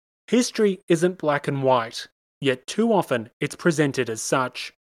History isn't black and white, yet too often it's presented as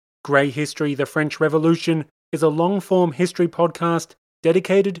such. Grey History, the French Revolution, is a long-form history podcast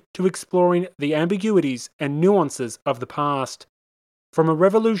dedicated to exploring the ambiguities and nuances of the past. From a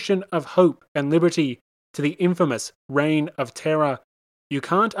revolution of hope and liberty to the infamous Reign of Terror, you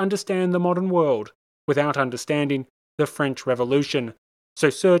can't understand the modern world without understanding the French Revolution. So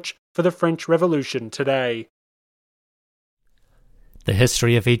search for the French Revolution today. The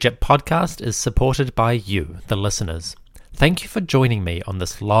History of Egypt podcast is supported by you, the listeners. Thank you for joining me on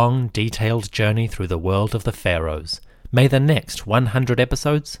this long, detailed journey through the world of the pharaohs. May the next 100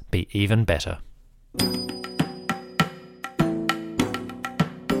 episodes be even better.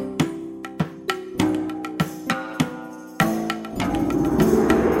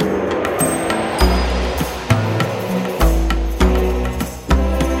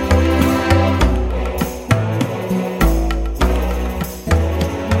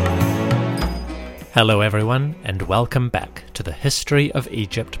 Hello everyone, and welcome back to the History of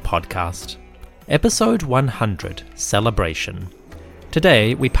Egypt podcast. Episode 100, Celebration.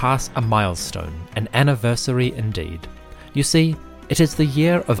 Today we pass a milestone, an anniversary indeed. You see, it is the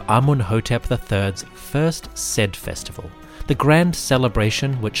year of Amenhotep III's first Sed Festival, the grand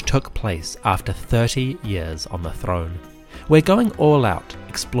celebration which took place after 30 years on the throne. We're going all out,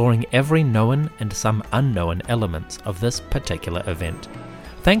 exploring every known and some unknown elements of this particular event.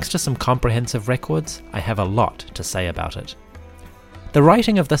 Thanks to some comprehensive records, I have a lot to say about it. The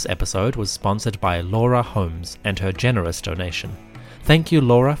writing of this episode was sponsored by Laura Holmes and her generous donation. Thank you,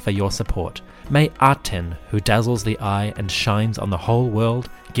 Laura, for your support. May Aten, who dazzles the eye and shines on the whole world,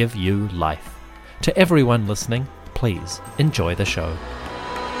 give you life. To everyone listening, please enjoy the show.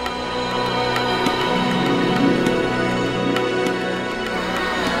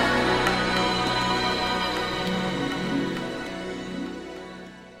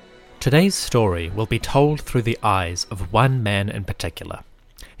 Today's story will be told through the eyes of one man in particular.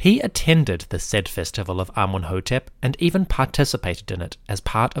 He attended the Sed Festival of Amenhotep and even participated in it as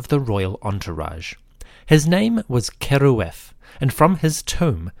part of the royal entourage. His name was Keruef, and from his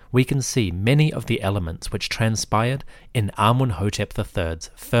tomb we can see many of the elements which transpired in Amenhotep III's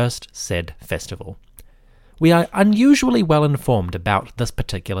first Sed Festival. We are unusually well informed about this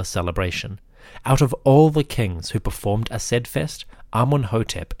particular celebration. Out of all the kings who performed a Sed Fest,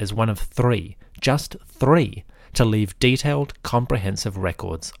 Amenhotep is one of three, just three, to leave detailed, comprehensive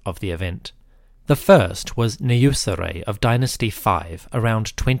records of the event. The first was Niuserre of Dynasty 5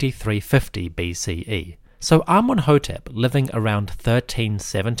 around 2350 BCE. So Amenhotep, living around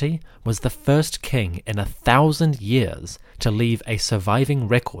 1370, was the first king in 1,000 years to leave a surviving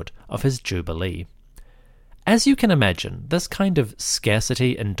record of his jubilee. As you can imagine, this kind of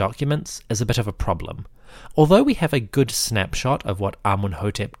scarcity in documents is a bit of a problem. Although we have a good snapshot of what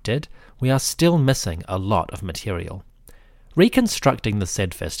Amenhotep did, we are still missing a lot of material. Reconstructing the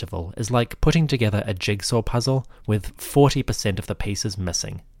Sed Festival is like putting together a jigsaw puzzle with 40% of the pieces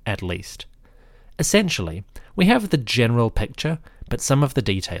missing, at least. Essentially, we have the general picture, but some of the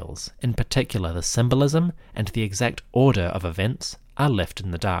details, in particular the symbolism and the exact order of events, are left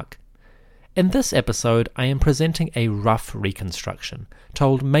in the dark. In this episode, I am presenting a rough reconstruction,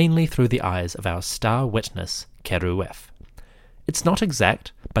 told mainly through the eyes of our star witness, Keruef. It's not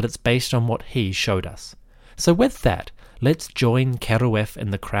exact, but it's based on what he showed us. So with that, let's join Keruef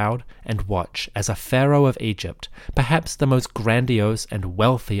in the crowd and watch as a pharaoh of Egypt, perhaps the most grandiose and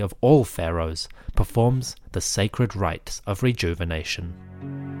wealthy of all pharaohs, performs the sacred rites of rejuvenation.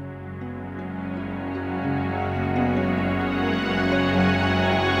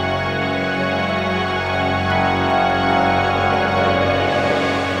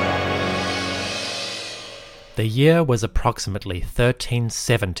 The year was approximately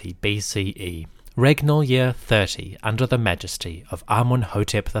 1370 BCE, regnal year 30 under the majesty of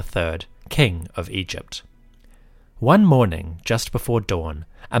Amenhotep III, king of Egypt. One morning, just before dawn,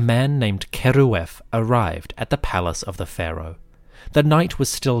 a man named Keruef arrived at the palace of the pharaoh. The night was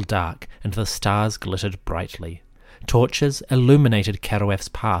still dark and the stars glittered brightly. Torches illuminated Keruef's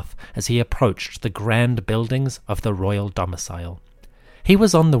path as he approached the grand buildings of the royal domicile. He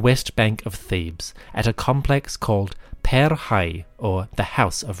was on the west bank of Thebes, at a complex called Per Hai, or the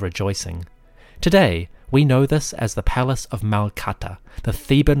House of Rejoicing. Today, we know this as the Palace of Malkata, the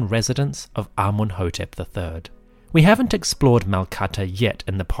Theban residence of Amenhotep III. We haven't explored Malkata yet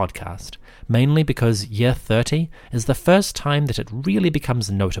in the podcast, mainly because year 30 is the first time that it really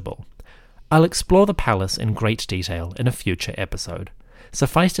becomes notable. I'll explore the palace in great detail in a future episode.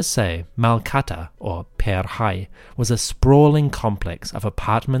 Suffice to say, Malkata, or Per Hai, was a sprawling complex of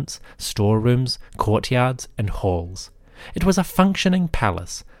apartments, storerooms, courtyards, and halls. It was a functioning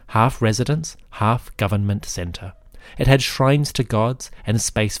palace, half residence, half government centre. It had shrines to gods and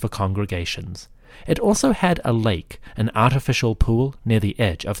space for congregations. It also had a lake, an artificial pool near the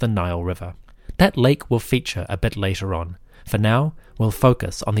edge of the Nile River. That lake will feature a bit later on. For now, we'll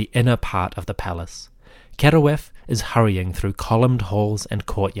focus on the inner part of the palace. Kerawef is hurrying through columned halls and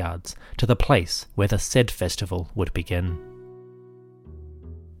courtyards to the place where the Sed festival would begin.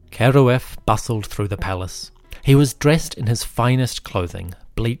 Kerawef bustled through the palace. He was dressed in his finest clothing,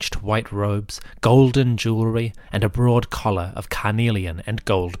 bleached white robes, golden jewellery, and a broad collar of carnelian and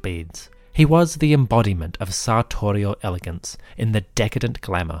gold beads. He was the embodiment of sartorial elegance in the decadent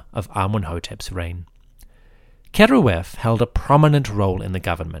glamour of Amenhotep's reign. Kerawef held a prominent role in the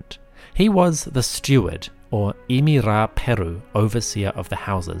government. He was the steward, or Emira Peru, overseer of the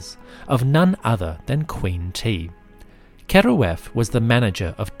houses, of none other than Queen Ti. Kerawef was the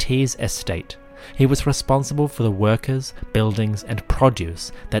manager of Ti's estate. He was responsible for the workers, buildings, and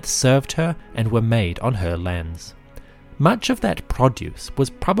produce that served her and were made on her lands. Much of that produce was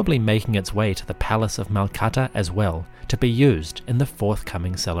probably making its way to the palace of Malkata as well, to be used in the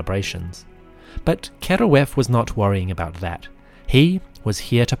forthcoming celebrations. But Kerawef was not worrying about that. He was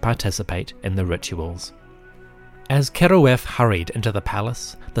here to participate in the rituals. As Kerawef hurried into the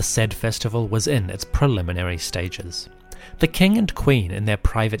palace, the Sed festival was in its preliminary stages. The king and queen in their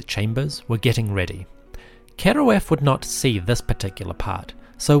private chambers were getting ready. Kerawef would not see this particular part,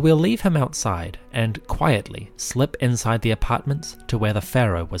 so we'll leave him outside and quietly slip inside the apartments to where the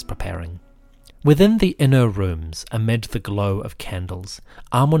pharaoh was preparing. Within the inner rooms, amid the glow of candles,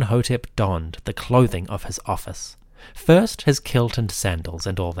 Amenhotep donned the clothing of his office. First his kilt and sandals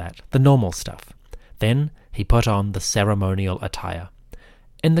and all that, the normal stuff. Then he put on the ceremonial attire.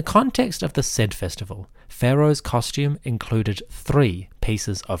 In the context of the Sed festival, Pharaoh's costume included 3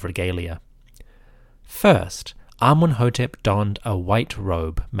 pieces of regalia. First, Amenhotep donned a white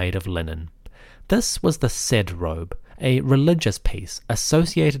robe made of linen. This was the Sed robe, a religious piece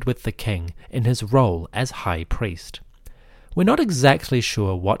associated with the king in his role as high priest. We're not exactly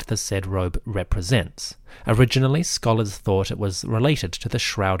sure what the Sed robe represents. Originally, scholars thought it was related to the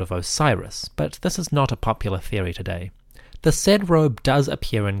Shroud of Osiris, but this is not a popular theory today. The Sed robe does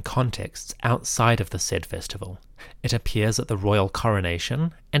appear in contexts outside of the Sed festival. It appears at the royal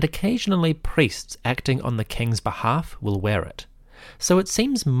coronation, and occasionally priests acting on the king's behalf will wear it. So it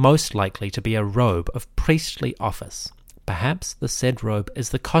seems most likely to be a robe of priestly office. Perhaps the Sed robe is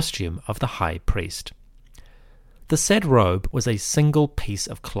the costume of the high priest. The Sed robe was a single piece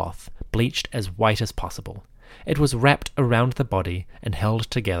of cloth, bleached as white as possible. It was wrapped around the body and held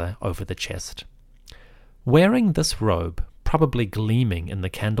together over the chest. Wearing this robe, probably gleaming in the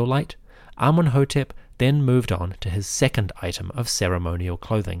candlelight, Amenhotep then moved on to his second item of ceremonial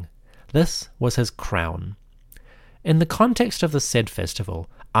clothing. This was his crown. In the context of the Sed festival,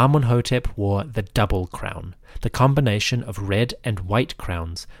 Amenhotep wore the double crown, the combination of red and white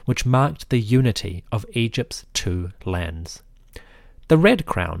crowns which marked the unity of Egypt's 2 lands. The red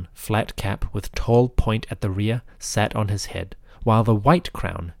crown, flat cap with tall point at the rear, sat on his head, while the white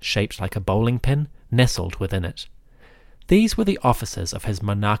crown, shaped like a bowling pin, nestled within it. These were the offices of his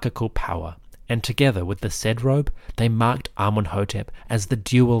monarchical power, and together with the Sed robe, they marked Amenhotep as the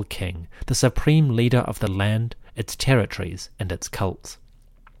dual king, the supreme leader of the land, its territories, and its cults.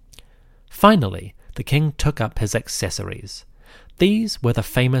 Finally, the king took up his accessories. These were the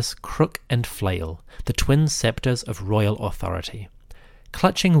famous crook and flail, the twin scepters of royal authority.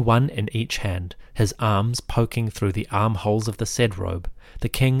 Clutching one in each hand, his arms poking through the armholes of the Sed robe, the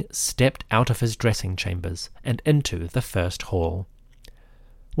king stepped out of his dressing chambers and into the first hall.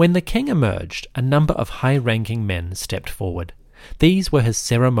 When the king emerged, a number of high-ranking men stepped forward. These were his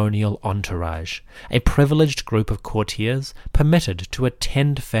ceremonial entourage, a privileged group of courtiers permitted to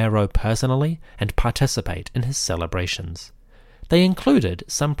attend Pharaoh personally and participate in his celebrations. They included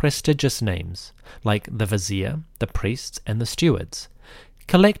some prestigious names, like the vizier, the priests, and the stewards.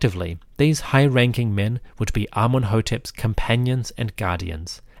 Collectively, these high-ranking men would be Amenhotep's companions and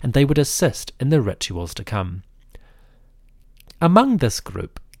guardians, and they would assist in the rituals to come. Among this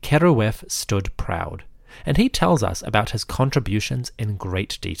group, Kerawef stood proud, and he tells us about his contributions in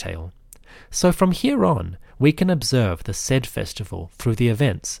great detail. So from here on, we can observe the Sed festival through the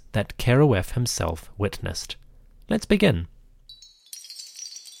events that Kerawef himself witnessed. Let's begin.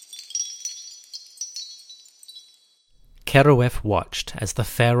 Kerawef watched as the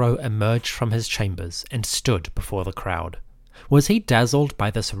pharaoh emerged from his chambers and stood before the crowd. Was he dazzled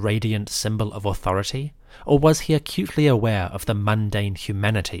by this radiant symbol of authority, or was he acutely aware of the mundane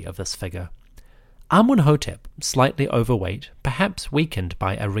humanity of this figure? Amenhotep, slightly overweight, perhaps weakened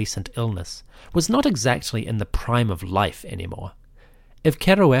by a recent illness, was not exactly in the prime of life anymore. If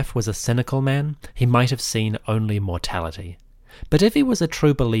Keruef was a cynical man, he might have seen only mortality. But if he was a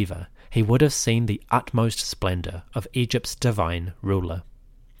true believer, he would have seen the utmost splendor of Egypt's divine ruler.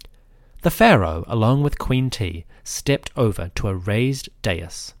 The pharaoh, along with Queen T, stepped over to a raised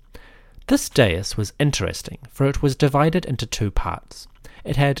dais. This dais was interesting, for it was divided into two parts.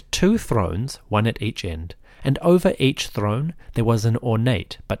 It had two thrones, one at each end, and over each throne there was an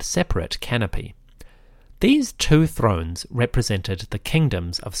ornate but separate canopy. These two thrones represented the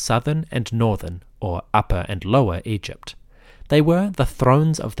kingdoms of southern and northern, or upper and lower Egypt. They were the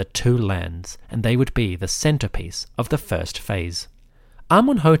thrones of the two lands, and they would be the centerpiece of the first phase.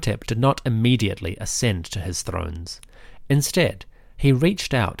 Amenhotep did not immediately ascend to his thrones. Instead, he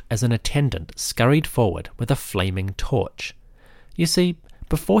reached out as an attendant scurried forward with a flaming torch. You see,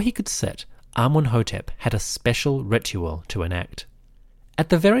 before he could sit, Amenhotep had a special ritual to enact. At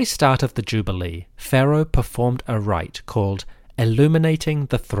the very start of the Jubilee, Pharaoh performed a rite called illuminating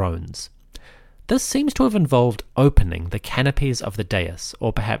the thrones. This seems to have involved opening the canopies of the dais,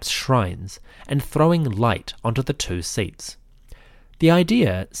 or perhaps shrines, and throwing light onto the two seats. The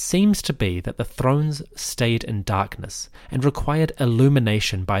idea seems to be that the thrones stayed in darkness and required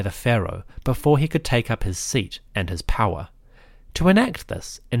illumination by the pharaoh before he could take up his seat and his power. To enact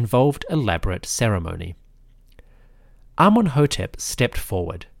this involved elaborate ceremony. Amenhotep stepped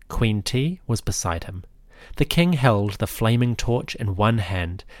forward. Queen T was beside him. The king held the flaming torch in one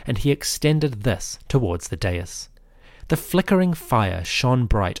hand, and he extended this towards the dais. The flickering fire shone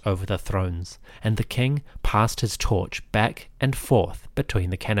bright over the thrones, and the king passed his torch back and forth between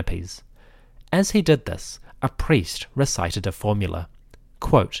the canopies. As he did this, a priest recited a formula.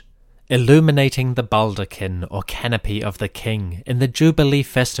 Quote, "Illuminating the baldachin or canopy of the king in the Jubilee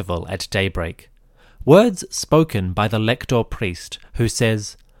festival at daybreak. Words spoken by the lector priest, who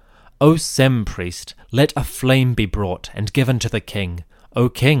says, 'O Sem priest, let a flame be brought and given to the king. O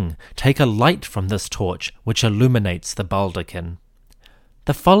king, take a light from this torch which illuminates the baldachin.'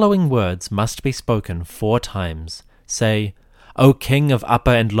 The following words must be spoken 4 times. Say, 'O king of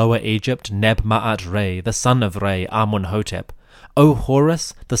Upper and Lower Egypt, Neb-Ma'at-Re, the son of Re, Amenhotep. O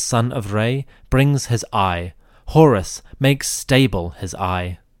Horus, the son of Re, brings his eye. Horus makes stable his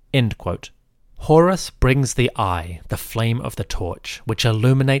eye.'" End quote. Horus brings the eye, the flame of the torch, which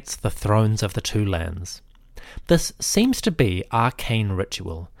illuminates the thrones of the two lands. This seems to be arcane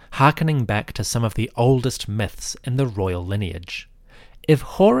ritual, hearkening back to some of the oldest myths in the royal lineage. If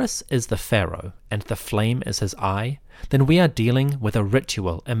Horus is the pharaoh and the flame is his eye, then we are dealing with a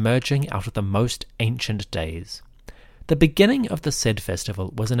ritual emerging out of the most ancient days. The beginning of the Sed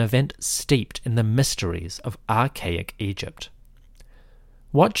festival was an event steeped in the mysteries of archaic Egypt.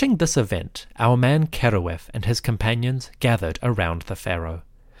 Watching this event, our man Keruef and his companions gathered around the pharaoh.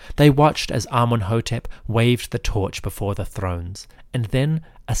 They watched as Amenhotep waved the torch before the thrones, and then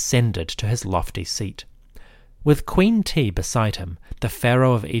ascended to his lofty seat. With Queen T beside him, the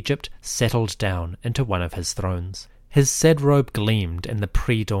pharaoh of Egypt settled down into one of his thrones. His Sed robe gleamed in the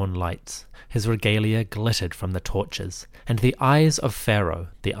pre-dawn lights, his regalia glittered from the torches, and the eyes of Pharaoh,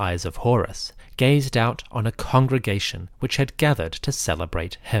 the eyes of Horus, gazed out on a congregation which had gathered to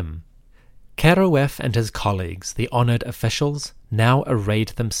celebrate him. Keruef and his colleagues, the honored officials, now arrayed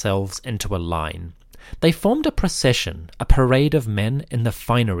themselves into a line. They formed a procession, a parade of men in the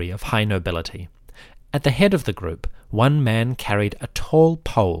finery of high nobility. At the head of the group, one man carried a tall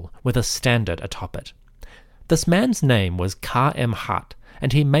pole with a standard atop it. This man's name was Ka-Emhat,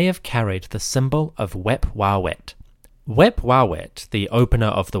 and he may have carried the symbol of Wep-Wawet. Wep-Wawet, the opener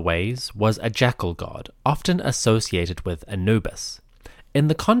of the ways, was a jackal god, often associated with Anubis. In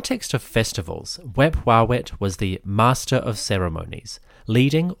the context of festivals, Wep-Wawet was the master of ceremonies,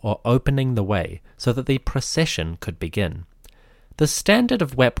 leading or opening the way so that the procession could begin. The standard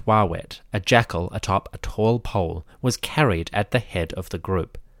of Wep-Wawet, a jackal atop a tall pole, was carried at the head of the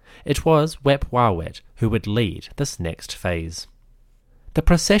group. It was Wep-Wawet who would lead this next phase. The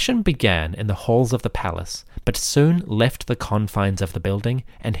procession began in the halls of the palace, but soon left the confines of the building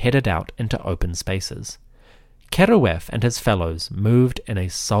and headed out into open spaces. Keruef and his fellows moved in a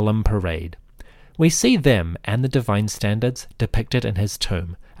solemn parade. We see them and the divine standards depicted in his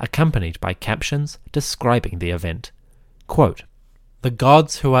tomb, accompanied by captions describing the event. Quote, "The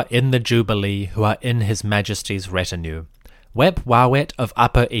gods who are in the Jubilee, who are in his majesty's retinue. Wep-Wawet of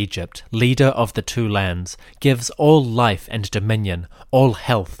Upper Egypt, leader of the two lands, gives all life and dominion, all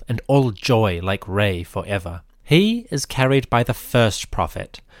health and all joy like Re forever. He is carried by the first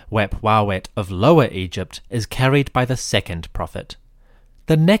prophet. Wep-Wawet of Lower Egypt is carried by the second prophet.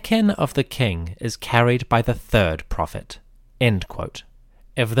 The Nechen of the king is carried by the third prophet." End quote.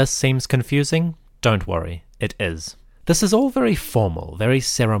 If this seems confusing, don't worry, it is. This is all very formal, very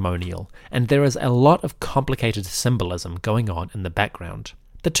ceremonial, and there is a lot of complicated symbolism going on in the background.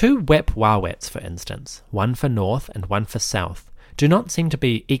 The two Wep Wawets, for instance, one for north and one for south, do not seem to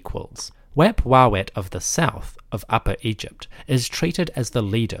be equals. Wep Wawet of the south, of Upper Egypt, is treated as the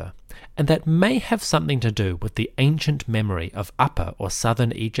leader, and that may have something to do with the ancient memory of Upper or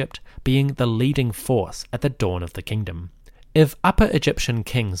Southern Egypt being the leading force at the dawn of the kingdom. If Upper Egyptian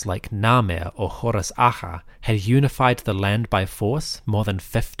kings like Narmer or Horus Aha had unified the land by force more than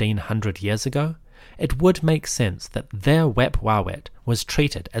 1500 years ago, it would make sense that their Wep Wawet was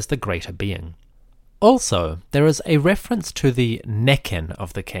treated as the greater being. Also, there is a reference to the Neken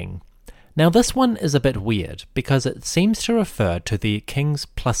of the king. Now this one is a bit weird because it seems to refer to the king's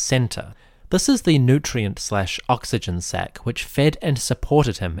placenta. This is the nutrient/oxygen sac which fed and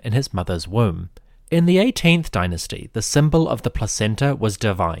supported him in his mother's womb. In the 18th dynasty, the symbol of the placenta was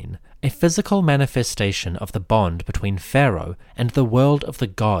divine, a physical manifestation of the bond between Pharaoh and the world of the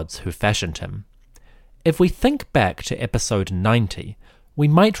gods who fashioned him. If we think back to episode 90, we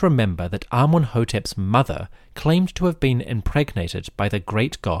might remember that Amun-hotep's mother claimed to have been impregnated by the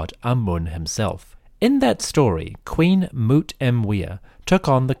great god Amun himself. In that story, Queen Mut-Emwia took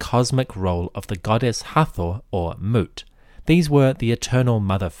on the cosmic role of the goddess Hathor or Mut. These were the eternal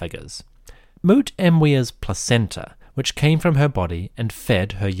mother figures. Mut-Emwia's placenta, which came from her body and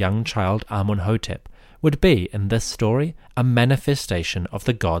fed her young child Amun-hotep, would be, in this story, a manifestation of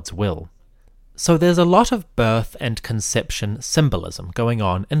the god's will. So there's a lot of birth and conception symbolism going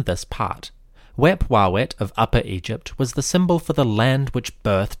on in this part. Wep Wawet of Upper Egypt was the symbol for the land which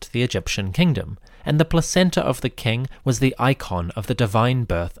birthed the Egyptian kingdom, and the placenta of the king was the icon of the divine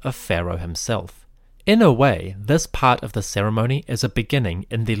birth of Pharaoh himself. In a way, this part of the ceremony is a beginning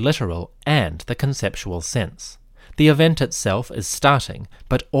in the literal and the conceptual sense. The event itself is starting,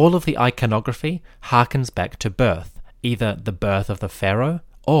 but all of the iconography harkens back to birth, either the birth of the pharaoh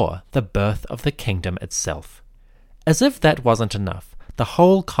or the birth of the kingdom itself. As if that wasn't enough, the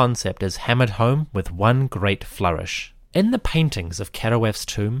whole concept is hammered home with one great flourish. In the paintings of Kerawef's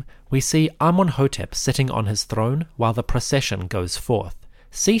tomb, we see Amun-hotep sitting on his throne while the procession goes forth.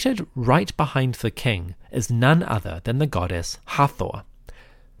 Seated right behind the king is none other than the goddess Hathor.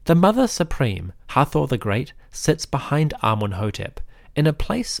 The Mother Supreme, Hathor the Great, sits behind Amun-hotep, in a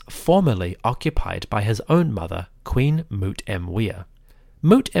place formerly occupied by his own mother, Queen Mut-Emwia.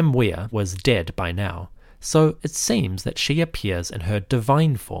 Mut-Emwia was dead by now, so it seems that she appears in her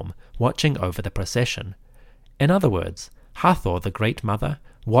divine form, watching over the procession. In other words, Hathor the Great Mother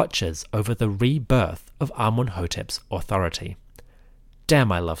watches over the rebirth of Amun-hotep's authority.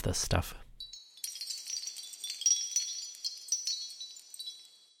 Damn, I love this stuff.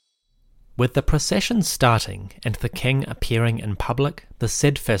 With the procession starting and the king appearing in public, the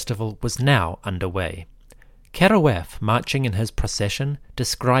said festival was now underway. Kerawef, marching in his procession,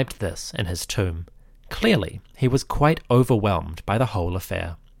 described this in his tomb. Clearly, he was quite overwhelmed by the whole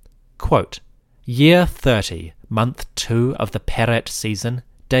affair. Quote, Year 30, month 2 of the Peret season,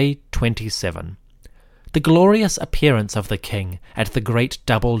 day 27. The glorious appearance of the king at the great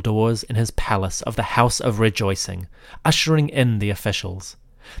double doors in his palace of the House of Rejoicing, ushering in the officials.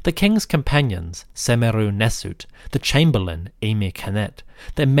 The king's companions, Semeru Nesut, the chamberlain, Emi Kanet,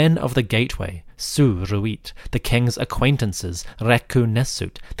 the men of the gateway, Su Ruit, the king's acquaintances, Reku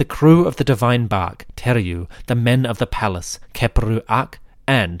Nesut, the crew of the divine bark, Teriu, the men of the palace, Kepru Ak,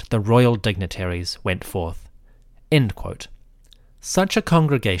 and the royal dignitaries went forth. End quote. Such a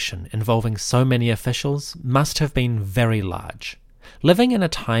congregation involving so many officials must have been very large. Living in a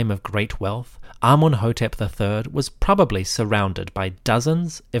time of great wealth, Amun-hotep III was probably surrounded by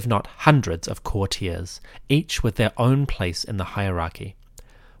dozens, if not hundreds, of courtiers, each with their own place in the hierarchy.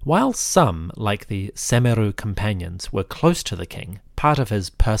 While some, like the Semeru companions, were close to the king, part of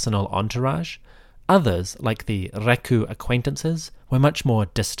his personal entourage, others, like the Reku acquaintances, were much more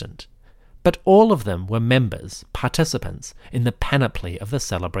distant. But all of them were members, participants, in the panoply of the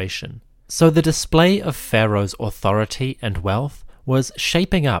celebration. So the display of Pharaoh's authority and wealth was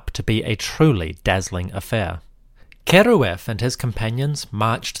shaping up to be a truly dazzling affair. Kerawef and his companions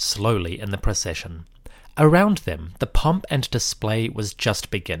marched slowly in the procession. Around them, the pomp and display was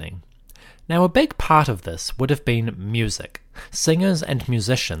just beginning. Now, a big part of this would have been music, singers and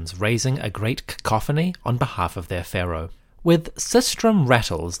musicians raising a great cacophony on behalf of their pharaoh. With sistrum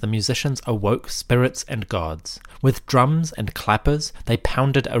rattles, the musicians awoke spirits and gods. With drums and clappers, they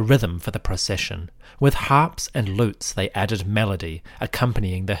pounded a rhythm for the procession. With harps and lutes, they added melody,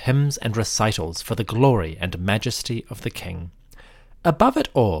 accompanying the hymns and recitals for the glory and majesty of the king. Above it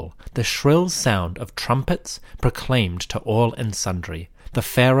all, the shrill sound of trumpets proclaimed to all and sundry, the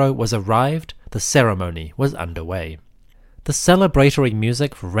pharaoh was arrived, the ceremony was underway. The celebratory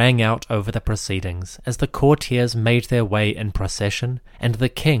music rang out over the proceedings as the courtiers made their way in procession, and the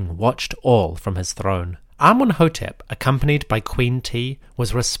king watched all from his throne. Amenhotep, accompanied by Queen Ti,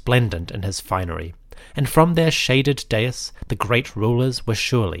 was resplendent in his finery, and from their shaded dais the great rulers were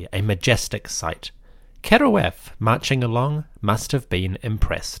surely a majestic sight. Kerouef, marching along, must have been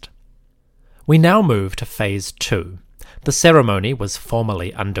impressed. We now move to Phase 2. The ceremony was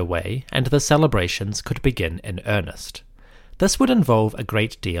formally underway, and the celebrations could begin in earnest. This would involve a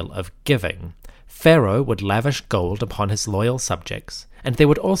great deal of giving. Pharaoh would lavish gold upon his loyal subjects, and there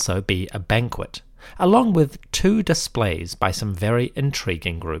would also be a banquet, along with 2 displays by some very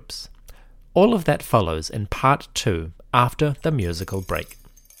intriguing groups. All of that follows in Part 2 after the musical break.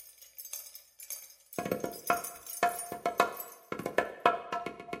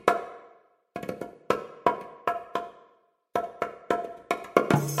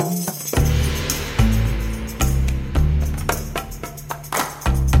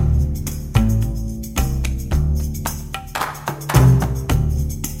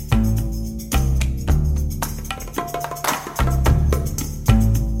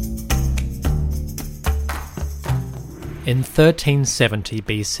 In 1370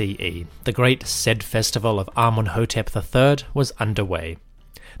 BCE, the great Sed festival of Amenhotep III was underway.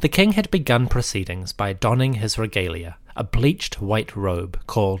 The king had begun proceedings by donning his regalia, a bleached white robe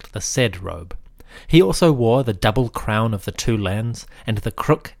called the Sed robe. He also wore the double crown of the 2 lands and the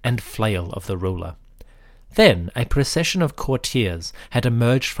crook and flail of the ruler. Then a procession of courtiers had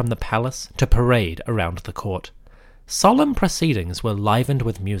emerged from the palace to parade around the court. Solemn proceedings were livened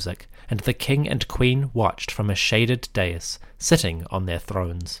with music, and the king and queen watched from a shaded dais, sitting on their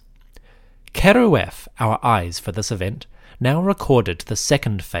thrones. Kerouef, our eyes for this event, now recorded the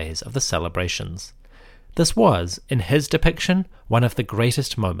second phase of the celebrations. This was, in his depiction, one of the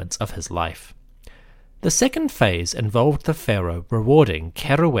greatest moments of his life. The second phase involved the pharaoh rewarding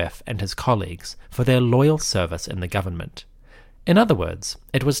Kerouef and his colleagues for their loyal service in the government. In other words,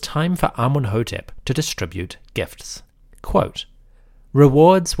 it was time for Amenhotep to distribute gifts. Quote,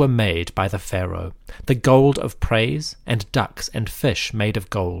 "Rewards were made by the pharaoh, the gold of praise, and ducks and fish made of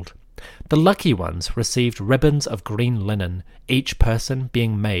gold. The lucky ones received ribbons of green linen, each person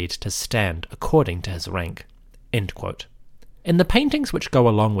being made to stand according to his rank." End quote. In the paintings which go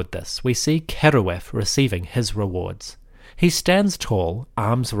along with this, we see Kerouef receiving his rewards. He stands tall,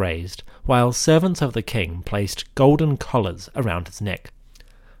 arms raised, while servants of the king placed golden collars around his neck.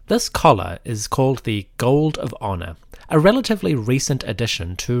 This collar is called the Gold of Honor, a relatively recent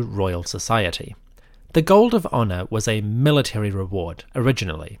addition to royal society. The Gold of Honor was a military reward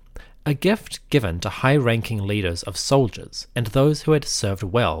originally, a gift given to high-ranking leaders of soldiers and those who had served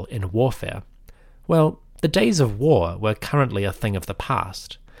well in warfare. Well, the days of war were currently a thing of the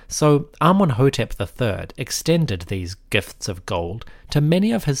past, so Amenhotep III extended these gifts of gold to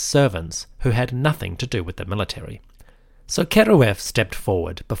many of his servants who had nothing to do with the military. So Kerouef stepped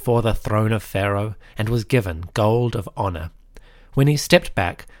forward before the throne of Pharaoh and was given gold of honor. When he stepped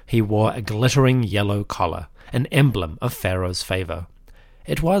back, he wore a glittering yellow collar, an emblem of Pharaoh's favor.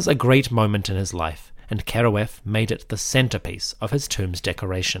 It was a great moment in his life, and Kerouef made it the centerpiece of his tomb's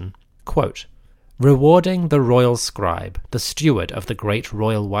decoration. Quote, "Rewarding the royal scribe, the steward of the great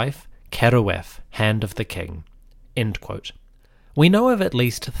royal wife, Kerouef, hand of the king." End quote. We know of at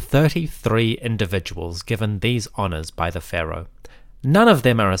least 33 individuals given these honors by the pharaoh. None of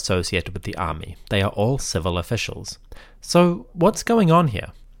them are associated with the army. They are all civil officials. So what's going on here?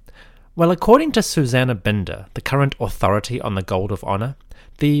 Well, according to Susanna Binder, the current authority on the Gold of Honor,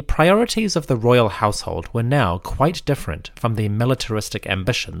 the priorities of the royal household were now quite different from the militaristic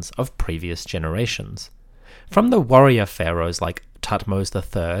ambitions of previous generations. From the warrior pharaohs like Thutmose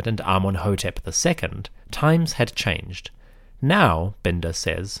III and Amenhotep II, times had changed. Now, Binder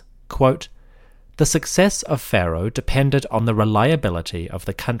says, quote, "The success of Pharaoh depended on the reliability of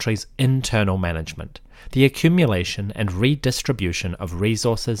the country's internal management, the accumulation and redistribution of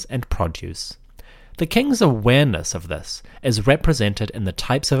resources and produce. The king's awareness of this is represented in the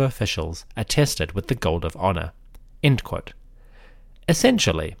types of officials attested with the Gold of Honor." End quote.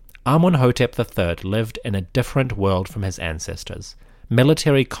 Essentially, Amenhotep III lived in a different world from his ancestors.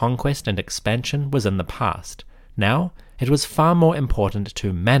 Military conquest and expansion was in the past. Now, it was far more important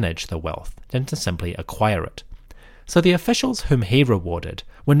to manage the wealth than to simply acquire it. So the officials whom he rewarded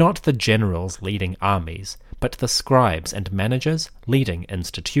were not the generals leading armies, but the scribes and managers leading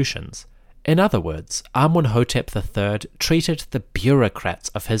institutions. In other words, Amenhotep III treated the bureaucrats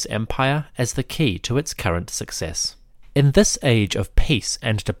of his empire as the key to its current success. In this age of peace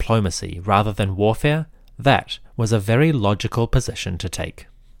and diplomacy rather than warfare, that was a very logical position to take.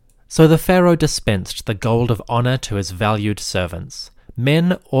 So the pharaoh dispensed the gold of honor to his valued servants.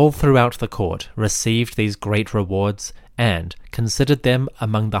 Men all throughout the court received these great rewards and considered them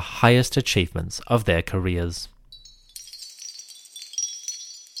among the highest achievements of their careers.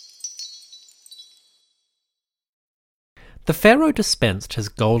 The pharaoh dispensed his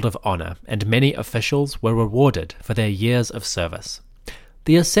gold of honor, and many officials were rewarded for their years of service.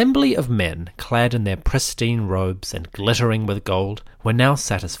 The assembly of men, clad in their pristine robes and glittering with gold, were now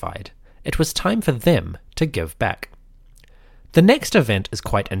satisfied. It was time for them to give back. The next event is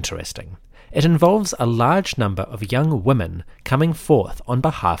quite interesting. It involves a large number of young women coming forth on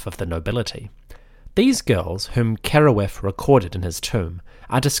behalf of the nobility. These girls, whom Kerawef recorded in his tomb,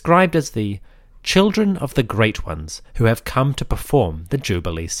 are described as the children of the great ones who have come to perform the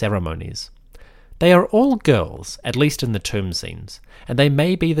Jubilee ceremonies. They are all girls, at least in the tomb scenes, and they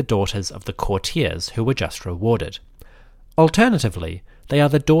may be the daughters of the courtiers who were just rewarded. Alternatively, they are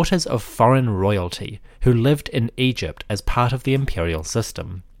the daughters of foreign royalty who lived in Egypt as part of the imperial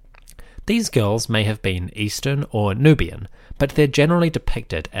system. These girls may have been Eastern or Nubian, but they're generally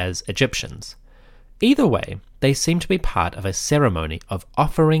depicted as Egyptians. Either way, they seem to be part of a ceremony of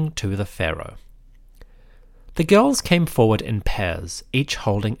offering to the pharaoh. The girls came forward in pairs, each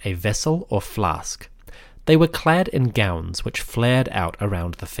holding a vessel or flask. They were clad in gowns which flared out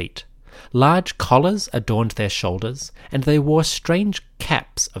around the feet. Large collars adorned their shoulders, and they wore strange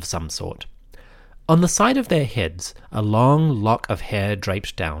caps of some sort. On the side of their heads, a long lock of hair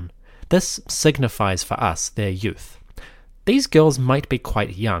draped down. This signifies for us their youth. These girls might be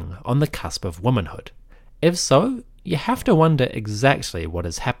quite young, on the cusp of womanhood. If so, you have to wonder exactly what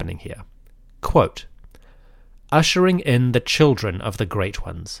is happening here. Quote, ushering in the children of the great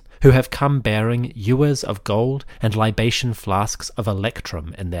ones, who have come bearing ewers of gold and libation flasks of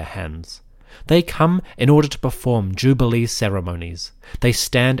electrum in their hands. They come in order to perform jubilee ceremonies. They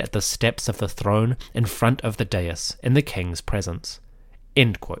stand at the steps of the throne in front of the dais in the king's presence.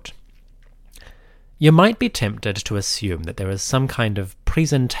 End quote. You might be tempted to assume that there is some kind of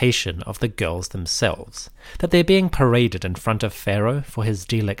presentation of the girls themselves, that they're being paraded in front of Pharaoh for his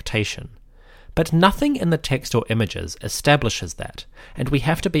delectation. But nothing in the text or images establishes that, and we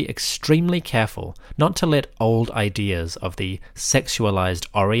have to be extremely careful not to let old ideas of the sexualized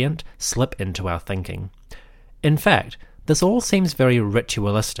Orient slip into our thinking. In fact, this all seems very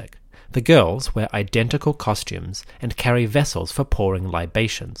ritualistic. The girls wear identical costumes and carry vessels for pouring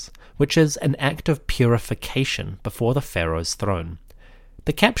libations, which is an act of purification before the pharaoh's throne.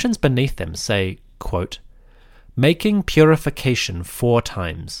 The captions beneath them say, quote, making purification 4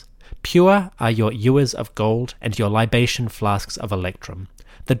 times. Pure are your ewers of gold and your libation flasks of electrum.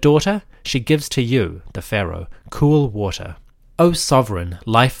 The daughter, she gives to you, the pharaoh, cool water. O sovereign,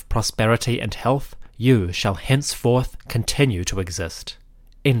 life, prosperity, and health, you shall henceforth continue to exist.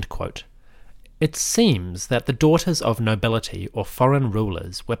 End quote. It seems that the daughters of nobility or foreign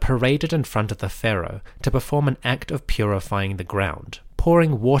rulers were paraded in front of the pharaoh to perform an act of purifying the ground,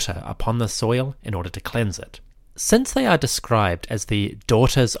 pouring water upon the soil in order to cleanse it. Since they are described as the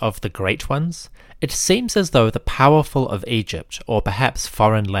daughters of the great ones, it seems as though the powerful of Egypt, or perhaps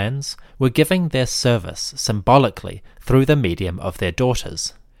foreign lands, were giving their service symbolically through the medium of their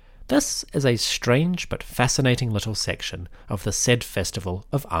daughters. This is a strange but fascinating little section of the said festival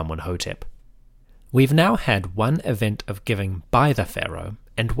of Amun-Hotep. We've now had one event of giving by the pharaoh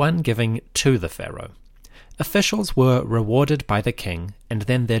and one giving to the pharaoh. Officials were rewarded by the king, and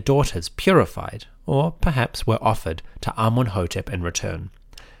then their daughters purified, or perhaps were offered to Amun-Hotep in return.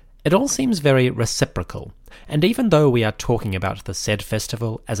 It all seems very reciprocal, and even though we are talking about the said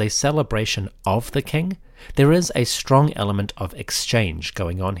festival as a celebration of the king, there is a strong element of exchange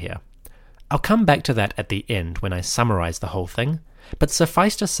going on here. I'll come back to that at the end when I summarize the whole thing, but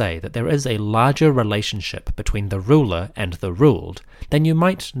suffice to say that there is a larger relationship between the ruler and the ruled than you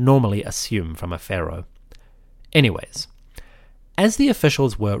might normally assume from a pharaoh. Anyways, as the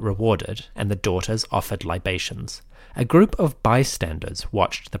officials were rewarded and the daughters offered libations, a group of bystanders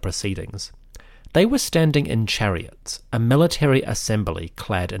watched the proceedings. They were standing in chariots, a military assembly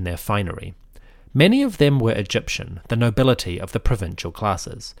clad in their finery. Many of them were Egyptian, the nobility of the provincial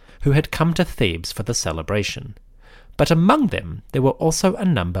classes, who had come to Thebes for the celebration. But among them there were also a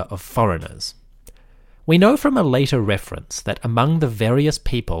number of foreigners. We know from a later reference that among the various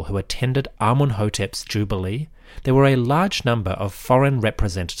people who attended Amun-Hotep's jubilee, there were a large number of foreign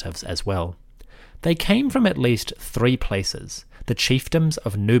representatives as well. They came from at least 3 places: the chiefdoms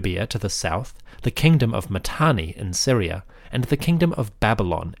of Nubia to the south, the kingdom of Mitanni in Syria, and the kingdom of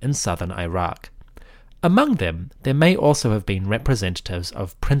Babylon in southern Iraq. Among them, there may also have been representatives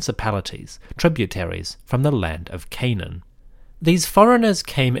of principalities, tributaries from the land of Canaan. These foreigners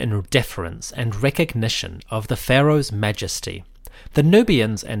came in deference and recognition of the pharaoh's majesty. The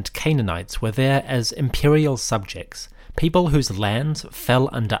Nubians and Canaanites were there as imperial subjects, people whose lands fell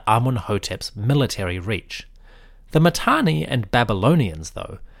under Amun-hotep's military reach. The Mitanni and Babylonians,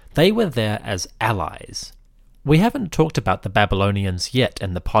 though, they were there as allies. We haven't talked about the Babylonians yet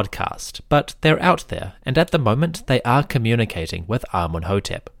in the podcast, but they're out there, and at the moment they are communicating with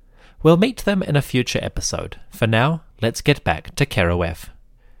Amun-hotep. We'll meet them in a future episode. For now, let's get back to Keroef.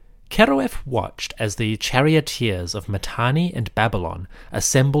 Keroef watched as the charioteers of Mitanni and Babylon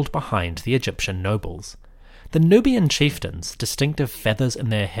assembled behind the Egyptian nobles. The Nubian chieftains, distinctive feathers in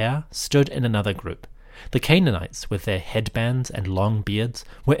their hair, stood in another group. The Canaanites, with their headbands and long beards,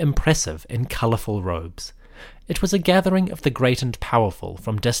 were impressive in colourful robes. It was a gathering of the great and powerful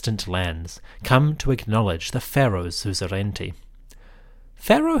from distant lands, come to acknowledge the pharaoh's suzerainty.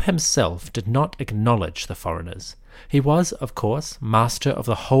 Pharaoh himself did not acknowledge the foreigners. He was, of course, master of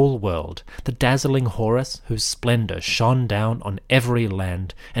the whole world, the dazzling Horus whose splendour shone down on every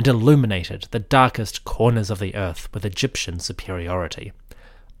land and illuminated the darkest corners of the earth with Egyptian superiority.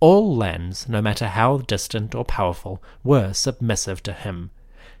 All lands, no matter how distant or powerful, were submissive to him.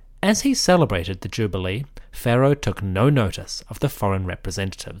 As he celebrated the Jubilee, Pharaoh took no notice of the foreign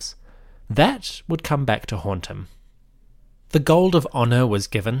representatives. That would come back to haunt him. The gold of honour was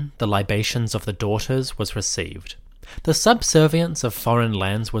given, the libations of the daughters was received. The subservience of foreign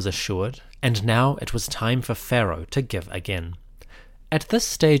lands was assured, and now it was time for Pharaoh to give again. At this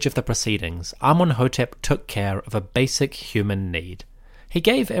stage of the proceedings, Amun-hotep took care of a basic human need. He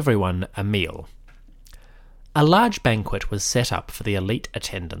gave everyone a meal. A large banquet was set up for the elite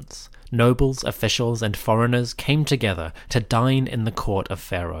attendants. Nobles, officials, and foreigners came together to dine in the court of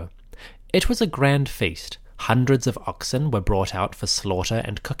Pharaoh. It was a grand feast. Hundreds of oxen were brought out for slaughter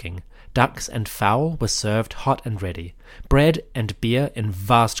and cooking. Ducks and fowl were served hot and ready. Bread and beer in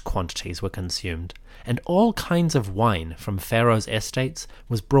vast quantities were consumed, and all kinds of wine from Pharaoh's estates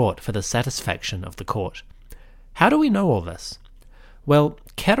was brought for the satisfaction of the court. How do we know all this? Well,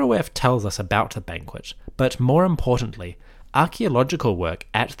 Keroef tells us about the banquet, but more importantly, archaeological work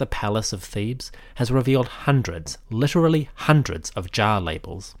at the Palace of Thebes has revealed hundreds, literally hundreds of jar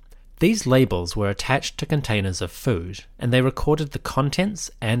labels. These labels were attached to containers of food, and they recorded the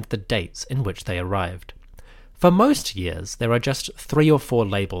contents and the dates in which they arrived. For most years, there are just 3 or 4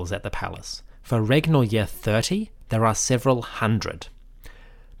 labels at the palace. For regnal year 30, there are several hundred.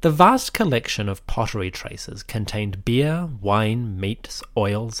 The vast collection of pottery traces contained beer, wine, meats,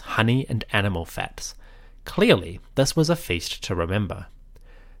 oils, honey, and animal fats. Clearly, this was a feast to remember.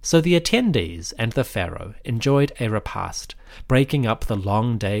 So the attendees and the pharaoh enjoyed a repast, breaking up the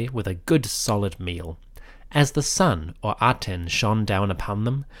long day with a good solid meal. As the sun, or Aten, shone down upon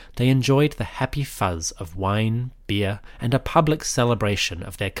them, they enjoyed the happy fuzz of wine, beer, and a public celebration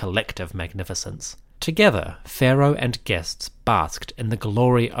of their collective magnificence. Together, pharaoh and guests basked in the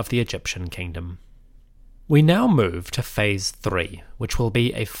glory of the Egyptian kingdom. We now move to Phase 3, which will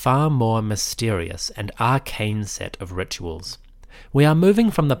be a far more mysterious and arcane set of rituals. We are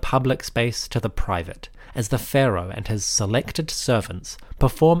moving from the public space to the private, as the pharaoh and his selected servants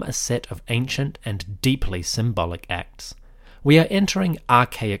perform a set of ancient and deeply symbolic acts. We are entering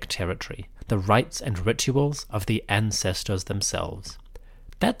archaic territory, the rites and rituals of the ancestors themselves.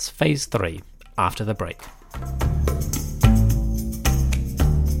 That's Phase 3, after the break.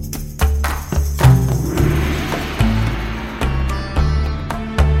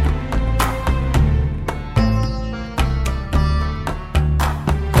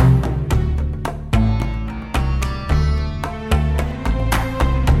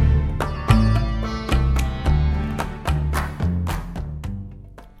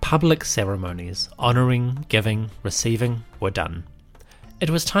 Public ceremonies, honouring, giving, receiving, were done. It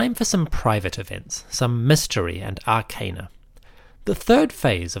was time for some private events, some mystery and arcana. The third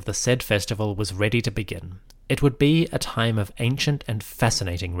phase of the said festival was ready to begin. It would be a time of ancient and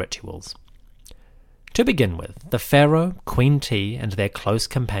fascinating rituals. To begin with, the pharaoh, Queen T, and their close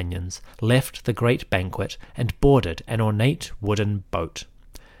companions left the great banquet and boarded an ornate wooden boat.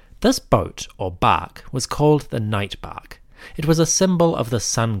 This boat, or bark, was called the night bark. It was a symbol of the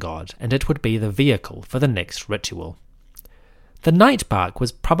sun god, and it would be the vehicle for the next ritual. The night bark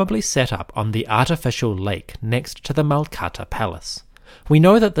was probably set up on the artificial lake next to the Malkata Palace. We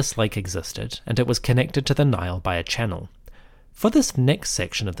know that this lake existed, and it was connected to the Nile by a channel. For this next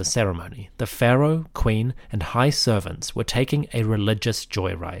section of the ceremony, the pharaoh, queen, and high servants were taking a religious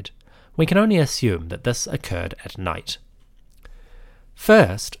joyride. We can only assume that this occurred at night.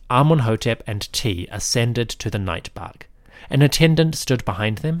 First, Amun-hotep and T ascended to the night bark. An attendant stood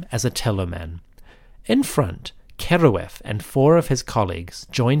behind them as a tillowman. In front, Keruef and 4 of his colleagues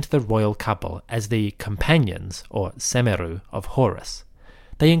joined the royal couple as the companions, or semeru, of Horus.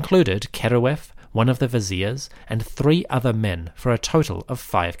 They included Keruef, one of the viziers, and 3 other men for a total of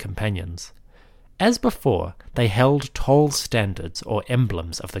 5 companions. As before, they held tall standards or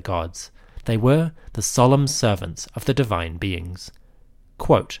emblems of the gods. They were the solemn servants of the divine beings.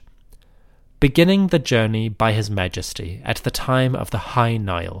 Quote, beginning the journey by His Majesty at the time of the high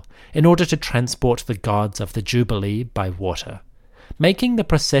Nile, in order to transport the gods of the Jubilee by water, making the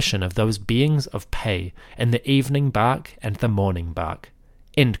procession of those beings of pay in the evening bark and the morning bark.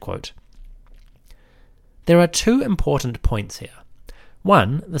 End quote. There are 2 important points here.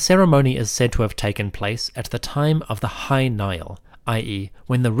 1, the ceremony is said to have taken place at the time of the high Nile, i.e.,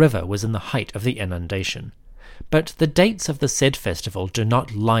 when the river was in the height of the inundation. But the dates of the said festival do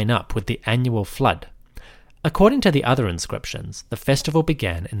not line up with the annual flood. According to the other inscriptions, the festival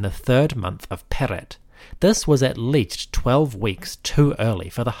began in the 3rd month of Peret. This was at least 12 weeks too early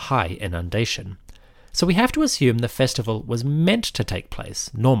for the high inundation. So we have to assume the festival was meant to take place,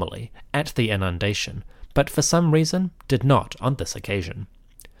 normally, at the inundation, but for some reason did not on this occasion.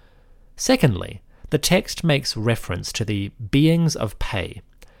 Secondly, the text makes reference to the beings of Pe.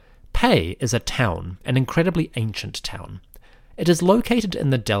 Pe is a town, an incredibly ancient town. It is located in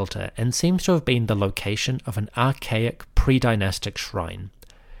the delta and seems to have been the location of an archaic pre-dynastic shrine.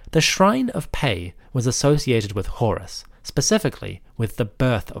 The shrine of Pe was associated with Horus, specifically with the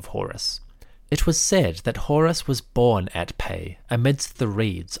birth of Horus. It was said that Horus was born at Pe amidst the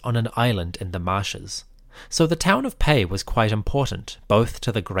reeds on an island in the marshes. So the town of Pe was quite important, both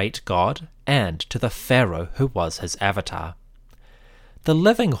to the great god and to the pharaoh who was his avatar. The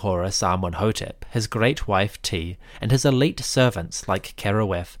living Horus Amunhotep, his great wife Ti, and his elite servants like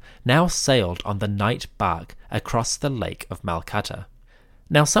Keruef now sailed on the night bark across the lake of Malkata.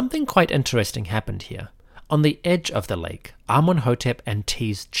 Now something quite interesting happened here. On the edge of the lake, Amunhotep and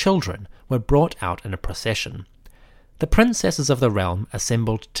Ti's children were brought out in a procession. The princesses of the realm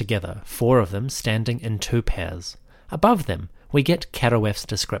assembled together, 4 of them standing in 2 pairs. Above them, we get Keruef's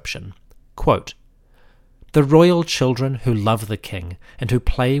description. Quote, the royal children who love the king, and who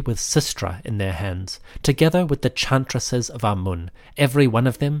play with sistra in their hands, together with the chantresses of Amun, every one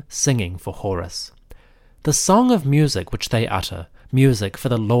of them singing for Horus. The song of music which they utter, music for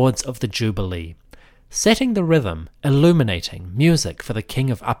the lords of the Jubilee. Setting the rhythm, illuminating, music for the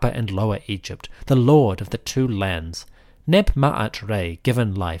king of Upper and Lower Egypt, the lord of the 2 lands. Neb-Ma'at-Re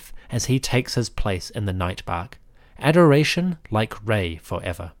given life, as he takes his place in the night bark. Adoration like Re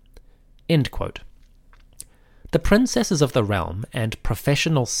forever. End quote. The princesses of the realm and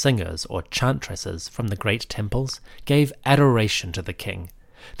professional singers or chantresses from the great temples gave adoration to the king.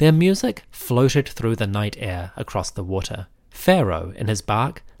 Their music floated through the night air across the water. Pharaoh, in his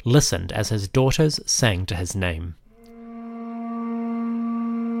bark, listened as his daughters sang to his name.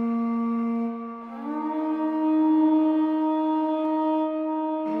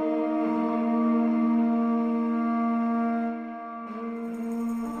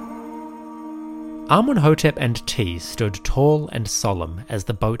 Amunhotep and Ti stood tall and solemn as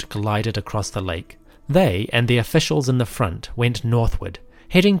the boat glided across the lake. They and the officials in the front went northward,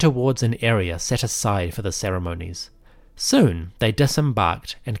 heading towards an area set aside for the ceremonies. Soon they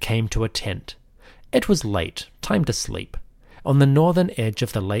disembarked and came to a tent. It was late, time to sleep. On the northern edge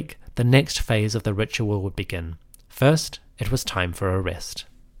of the lake, the next phase of the ritual would begin. First, it was time for a rest.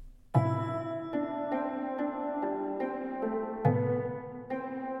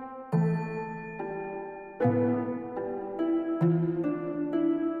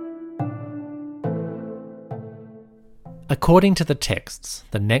 According to the texts,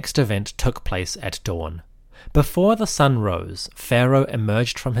 the next event took place at dawn. Before the sun rose, Pharaoh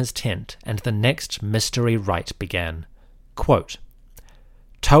emerged from his tent, and the next mystery rite began. Quote,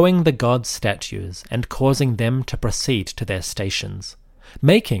 towing the gods' statues and causing them to proceed to their stations,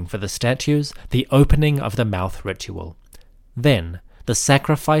 making for the statues the opening of the mouth ritual. Then the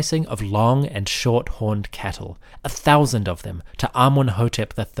sacrificing of long and short-horned cattle, 1,000 of them, to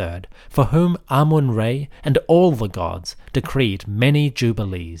Amunhotep III, for whom Amun-Re and all the gods decreed many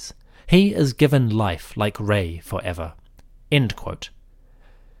jubilees. He is given life like Re forever. End quote.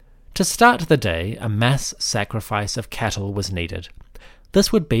 To start the day, a mass sacrifice of cattle was needed.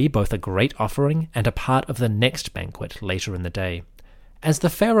 This would be both a great offering and a part of the next banquet later in the day. As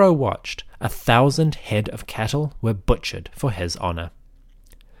the pharaoh watched, 1,000 head of cattle were butchered for his honor.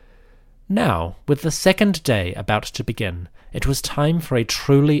 Now, with the second day about to begin, it was time for a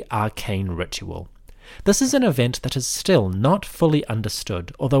truly arcane ritual. This is an event that is still not fully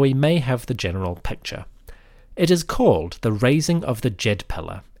understood, although we may have the general picture. It is called the raising of the Djed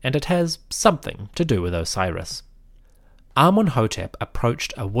Pillar, and it has something to do with Osiris. Amunhotep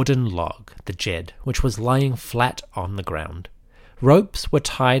approached a wooden log, the Djed, which was lying flat on the ground. Ropes were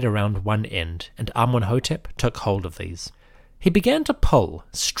tied around one end, and Amunhotep took hold of these. He began to pull,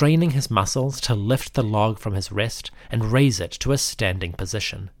 straining his muscles to lift the log from his rest and raise it to a standing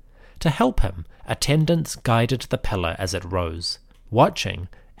position. To help him, attendants guided the pillar as it rose. Watching,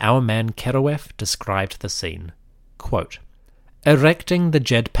 our man Keroef described the scene. Quote, "Erecting the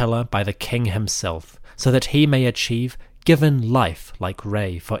Djed pillar by the king himself, so that he may achieve given life like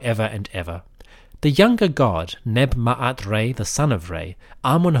Re forever and ever. The younger god, Neb-Ma'at-Re, the son of Re,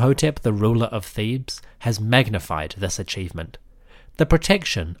 Amunhotep, the ruler of Thebes, has magnified this achievement. The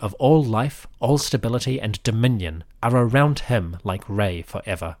protection of all life, all stability and dominion are around him like Re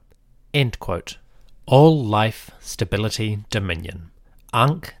forever." End quote. All life, stability, dominion.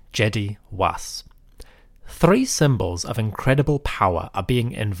 Ankh, Djedi, Was. 3 symbols of incredible power are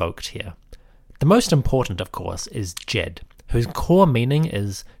being invoked here. The most important, of course, is Djed, whose core meaning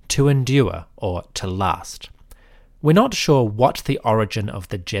is to endure or to last. We're not sure what the origin of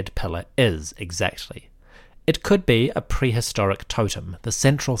the Djed pillar is exactly. It could be a prehistoric totem, the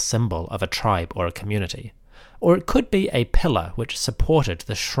central symbol of a tribe or a community. Or it could be a pillar which supported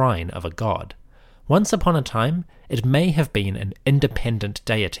the shrine of a god. Once upon a time, it may have been an independent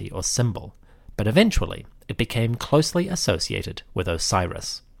deity or symbol, but eventually it became closely associated with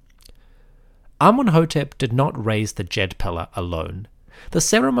Osiris. Amunhotep did not raise the Djed pillar alone. The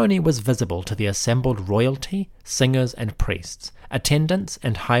ceremony was visible to the assembled royalty, singers and priests, attendants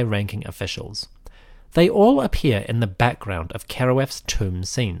and high-ranking officials. They all appear in the background of Keroef's tomb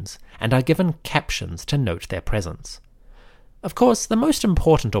scenes, and are given captions to note their presence. Of course, the most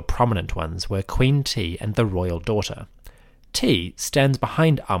important or prominent ones were Queen Ti and the royal daughter. Ti stands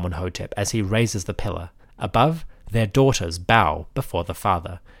behind Amunhotep as he raises the pillar. Above, their daughters bow before the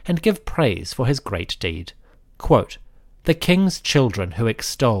father, and give praise for his great deed. Quote, "The king's children who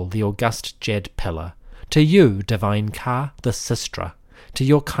extol the august Djed pillar, to you, divine Ka, the sistra, to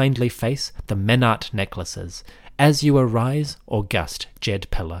your kindly face the Menat necklaces, as you arise, august Djed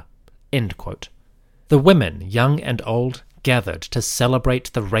pillar." End quote. The women, young and old, gathered to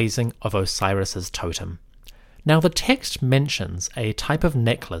celebrate the raising of Osiris's totem. Now the text mentions a type of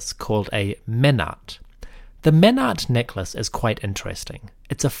necklace called a Menat. The Menat necklace is quite interesting.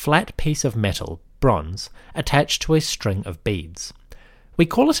 It's a flat piece of metal, bronze, attached to a string of beads. We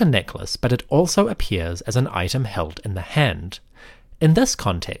call it a necklace, but it also appears as an item held in the hand. In this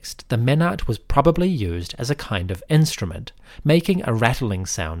context, the Menat was probably used as a kind of instrument, making a rattling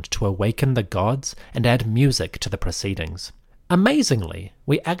sound to awaken the gods and add music to the proceedings. Amazingly,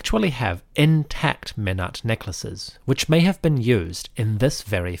 we actually have intact Menat necklaces, which may have been used in this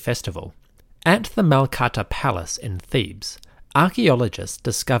very festival. At the Malkata Palace in Thebes, archaeologists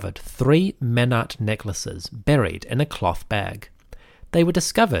discovered 3 Menat necklaces buried in a cloth bag. They were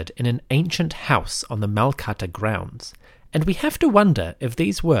discovered in an ancient house on the Malkata grounds, and we have to wonder if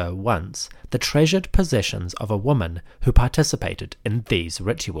these were once the treasured possessions of a woman who participated in these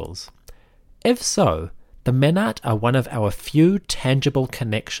rituals. If so, the Menat are one of our few tangible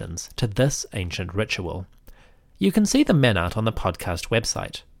connections to this ancient ritual. You can see the Menat on the podcast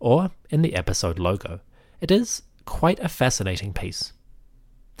website, or in the episode logo. It is quite a fascinating piece.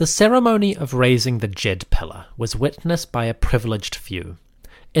 The ceremony of raising the Djed pillar was witnessed by a privileged few.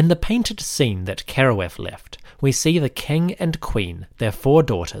 In the painted scene that Keroef left, we see the king and queen, their 4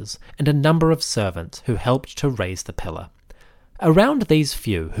 daughters, and a number of servants who helped to raise the pillar. Around these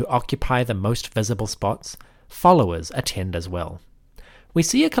few who occupy the most visible spots, followers attend as well. We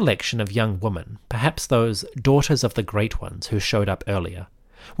see a collection of young women, perhaps those daughters of the great ones who showed up earlier.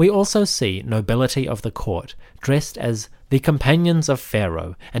 We also see nobility of the court, dressed as the companions of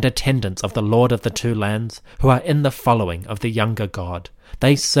Pharaoh and attendants of the Lord of the Two Lands, who are in the following of the younger god.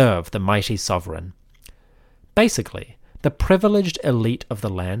 They serve the mighty sovereign. Basically, the privileged elite of the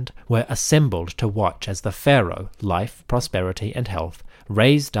land were assembled to watch as the pharaoh, life, prosperity, and health,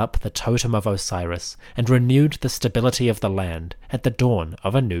 raised up the totem of Osiris and renewed the stability of the land at the dawn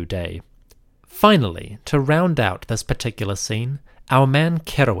of a new day. Finally, to round out this particular scene, our man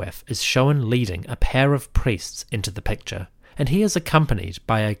Keroef is shown leading a pair of priests into the picture, and he is accompanied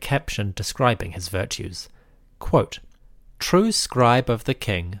by a caption describing his virtues. Quote, "True scribe of the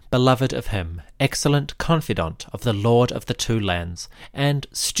king, beloved of him, excellent confidant of the Lord of the Two Lands, and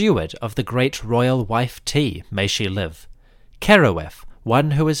steward of the great royal wife Ti, may she live. Keroef,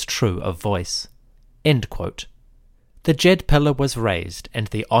 one who is true of voice." End quote. The Djed pillar was raised, and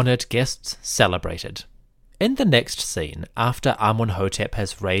the honoured guests celebrated. In the next scene, after Amunhotep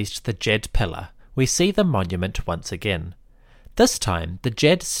has raised the Djed pillar, we see the monument once again. This time, the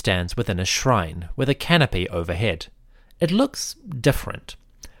Djed stands within a shrine with a canopy overhead. It looks different.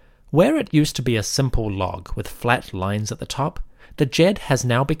 Where it used to be a simple log with flat lines at the top, the Djed has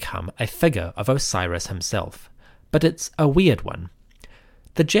now become a figure of Osiris himself, but it's a weird one.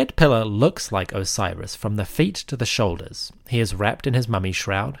 The Djed pillar looks like Osiris from the feet to the shoulders. He is wrapped in his mummy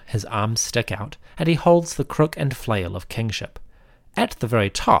shroud, his arms stick out, and he holds the crook and flail of kingship. At the very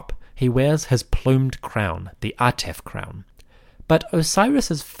top, he wears his plumed crown, the Atef crown. But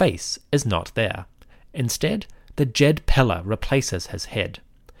Osiris's face is not there. Instead, the Djed pillar replaces his head.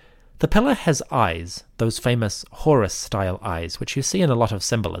 The pillar has eyes, those famous Horus-style eyes which you see in a lot of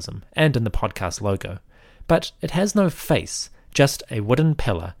symbolism, and in the podcast logo. But it has no face, just a wooden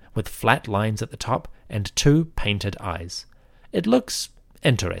pillar with flat lines at the top and 2 painted eyes. It looks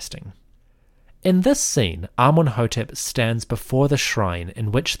interesting. In this scene, Amun-hotep stands before the shrine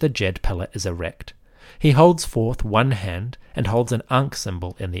in which the Djed pillar is erect. He holds forth one hand and holds an Ankh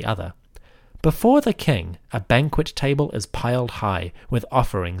symbol in the other. Before the king, a banquet table is piled high with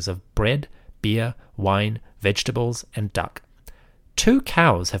offerings of bread, beer, wine, vegetables, and duck. 2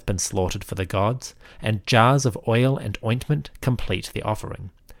 cows have been slaughtered for the gods, and jars of oil and ointment complete the offering.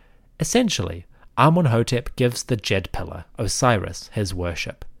 Essentially, Amun-hotep gives the Djed pillar, Osiris, his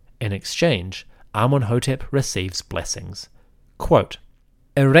worship. In exchange, Amun-hotep receives blessings. Quote,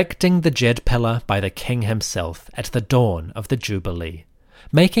 "Erecting the Djed pillar by the king himself at the dawn of the Jubilee,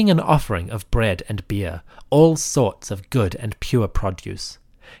 making an offering of bread and beer, all sorts of good and pure produce,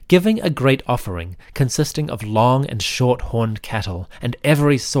 giving a great offering consisting of long and short-horned cattle and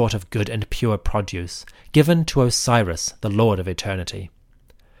every sort of good and pure produce, given to Osiris, the Lord of Eternity."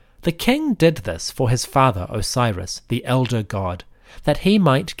 The king did this for his father Osiris, the elder god, that he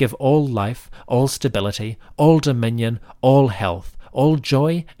might give all life, all stability, all dominion, all health, all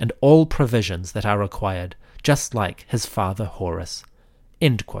joy, and all provisions that are required, just like his father Horus.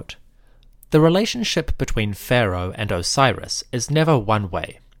 End quote. The relationship between Pharaoh and Osiris is never one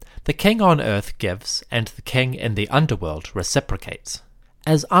way. The king on earth gives, and the king in the underworld reciprocates.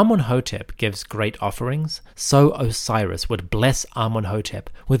 As Amun-hotep gives great offerings, so Osiris would bless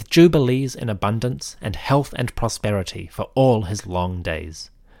Amun-hotep with jubilees in abundance and health and prosperity for all his long days.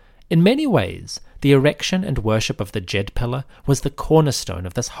 In many ways, the erection and worship of the Djed pillar was the cornerstone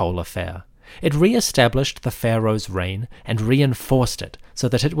of this whole affair. It re-established the pharaoh's reign and reinforced it so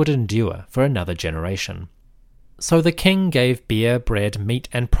that it would endure for another generation. So the king gave beer, bread, meat,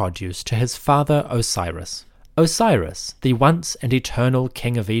 and produce to his father Osiris. Osiris, the once and eternal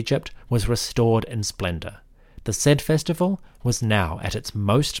king of Egypt, was restored in splendor. The said festival was now at its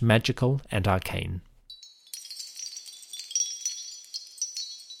most magical and arcane.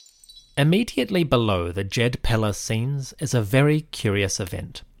 Immediately below the Djed pillar scenes is a very curious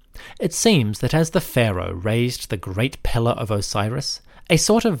event. It seems that as the pharaoh raised the great pillar of Osiris, a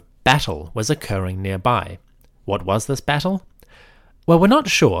sort of battle was occurring nearby. What was this battle? Well, we're not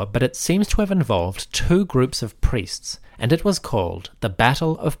sure, but it seems to have involved 2 groups of priests, and it was called the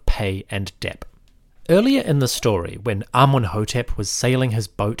Battle of Pe and Dep. Earlier in the story, when Amun-hotep was sailing his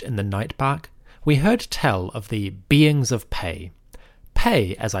boat in the night bark, we heard tell of the beings of Pe.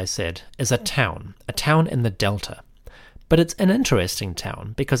 Pe, as I said, is a town in the delta. But it's an interesting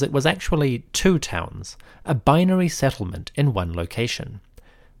town because it was actually 2 towns, a binary settlement in one location.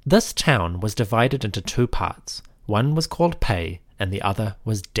 This town was divided into 2 parts. One was called Pe and the other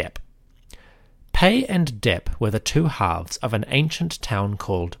was Dep. Pe and Dep were the 2 halves of an ancient town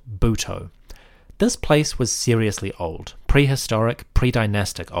called Buto. This place was seriously old, prehistoric,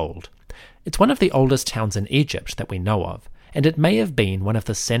 pre-dynastic old. It's one of the oldest towns in Egypt that we know of, and it may have been one of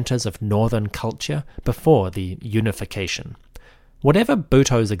the centers of northern culture before the unification. Whatever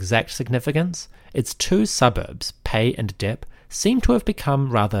Buto's exact significance, its 2 suburbs, Pe and Dep, seem to have become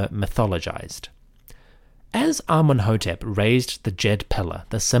rather mythologized. As Amun-hotep raised the Djed pillar,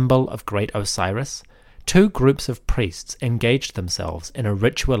 the symbol of great Osiris, 2 groups of priests engaged themselves in a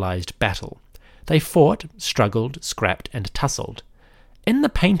ritualized battle. They fought, struggled, scrapped, and tussled. In the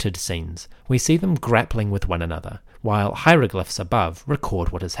painted scenes, we see them grappling with one another, while hieroglyphs above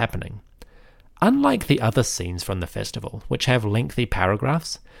record what is happening. Unlike the other scenes from the festival, which have lengthy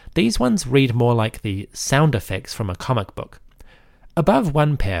paragraphs, these ones read more like the sound effects from a comic book. Above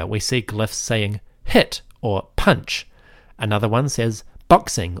one pair we see glyphs saying hit or punch. Another one says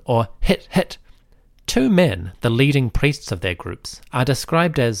boxing or hit hit. 2 men, the leading priests of their groups, are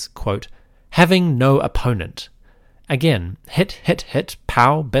described as, quote, having no opponent. Again, hit hit hit,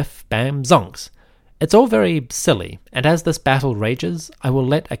 pow, biff, bam, zonks. It's all very silly, and as this battle rages, I will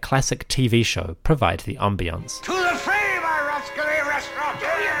let a classic TV show provide the ambience. To the fray, my rascally restaurant!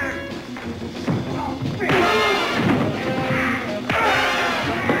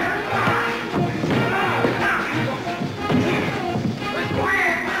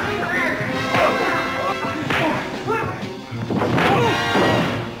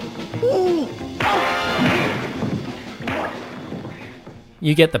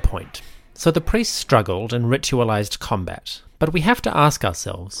 You get the point. So the priests struggled in ritualized combat, but we have to ask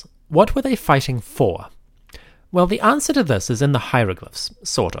ourselves, what were they fighting for? Well, the answer to this is in the hieroglyphs,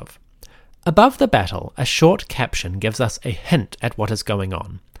 sort of. Above the battle, a short caption gives us a hint at what is going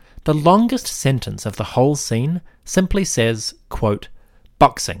on. The longest sentence of the whole scene simply says, quote,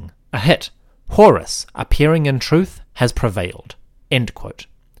 "Boxing, a hit, Horus, appearing in truth, has prevailed," end quote.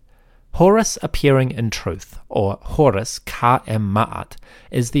 Horus appearing in truth, or Horus Ka-em-Ma'at,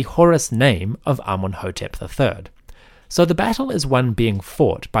 is the Horus name of Amenhotep III. So the battle is one being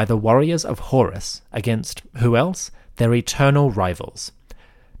fought by the warriors of Horus against, who else? Their eternal rivals.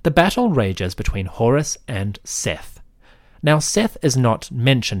 The battle rages between Horus and Seth. Now Seth is not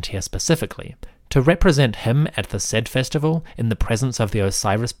mentioned here specifically. To represent him at the Sed festival in the presence of the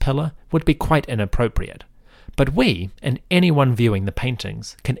Osiris pillar would be quite inappropriate. But we, and anyone viewing the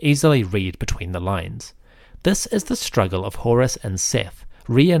paintings, can easily read between the lines. This is the struggle of Horus and Seth,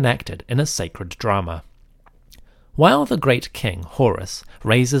 reenacted in a sacred drama. While the great king, Horus,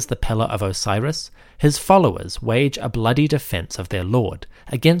 raises the pillar of Osiris, his followers wage a bloody defense of their lord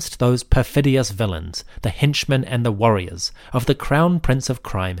against those perfidious villains, the henchmen and the warriors, of the crown prince of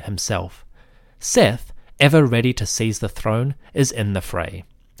crime himself. Seth, ever ready to seize the throne, is in the fray.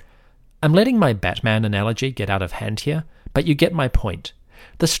 I'm letting my Batman analogy get out of hand here, but you get my point.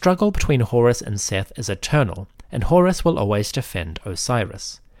 The struggle between Horus and Seth is eternal, and Horus will always defend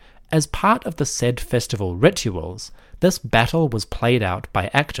Osiris. As part of the Sed festival rituals, this battle was played out by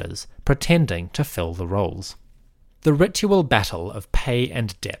actors pretending to fill the roles. The ritual battle of Pe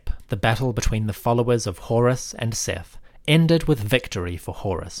and Dep, the battle between the followers of Horus and Seth, ended with victory for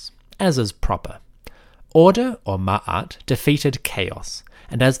Horus, as is proper. Order, or Ma'at, defeated Chaos,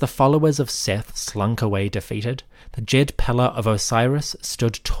 and as the followers of Seth slunk away defeated, the Djed pillar of Osiris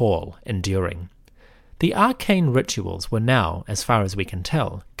stood tall, enduring. The arcane rituals were now, as far as we can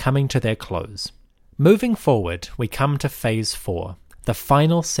tell, coming to their close. Moving forward, we come to Phase 4, the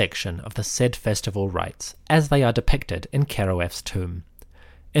final section of the Sed festival rites, as they are depicted in Keroef's tomb.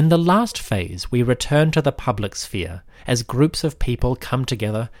 In the last phase, we return to the public sphere as groups of people come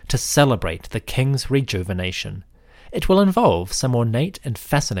together to celebrate the king's rejuvenation. It will involve some ornate and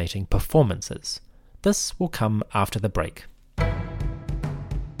fascinating performances. This will come after the break.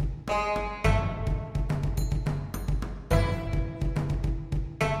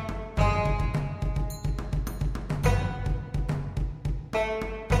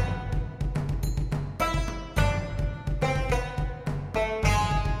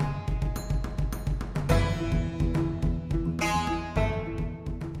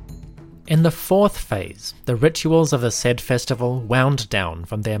 In the fourth phase, the rituals of the Sed festival wound down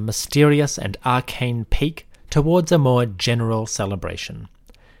from their mysterious and arcane peak towards a more general celebration.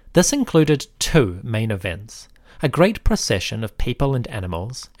 This included two main events, a great procession of people and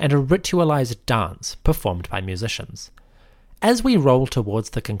animals, and a ritualized dance performed by musicians. As we roll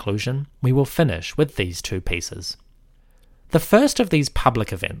towards the conclusion, we will finish with these two pieces. The first of these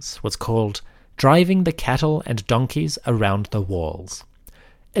public events was called Driving the Cattle and Donkeys Around the Walls.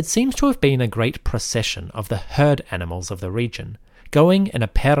 It seems to have been a great procession of the herd animals of the region, going in a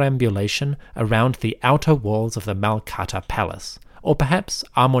perambulation around the outer walls of the Malkata Palace, or perhaps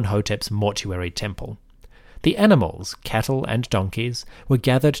Amenhotep's mortuary temple. The animals, cattle and donkeys, were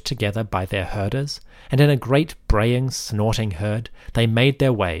gathered together by their herders, and in a great braying, snorting herd they made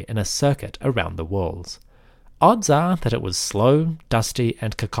their way in a circuit around the walls. Odds are that it was slow, dusty,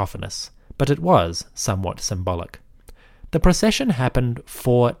 and cacophonous, but it was somewhat symbolic. The procession happened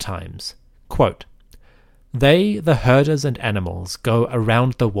 4 times. Quote, "They, the herders and animals, go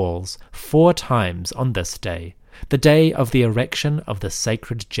around the walls 4 times on this day, the day of the erection of the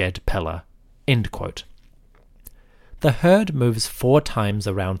sacred Djed pillar." End quote. The herd moves 4 times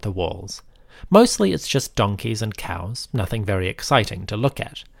around the walls. Mostly it's just donkeys and cows, nothing very exciting to look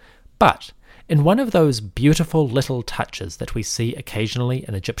at. But in one of those beautiful little touches that we see occasionally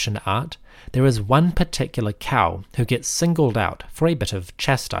in Egyptian art, there is one particular cow who gets singled out for a bit of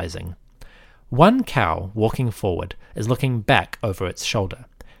chastising. One cow walking forward is looking back over its shoulder.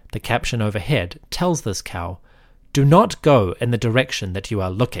 The caption overhead tells this cow, "Do not go in the direction that you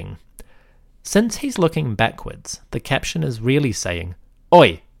are looking." Since he's looking backwards, the caption is really saying,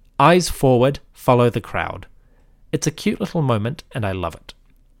 "Oi, eyes forward, follow the crowd." It's a cute little moment, and I love it.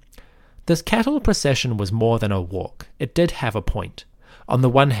 This cattle procession was more than a walk. It did have a point. On the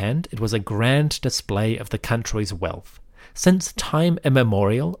one hand, it was a grand display of the country's wealth. Since time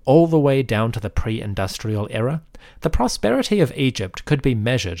immemorial, all the way down to the pre-industrial era, the prosperity of Egypt could be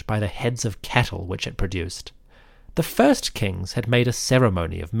measured by the heads of cattle which it produced. The first kings had made a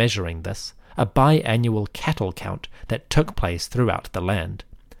ceremony of measuring this, a biannual cattle count that took place throughout the land.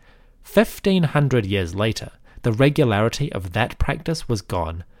 1,500 years later, the regularity of that practice was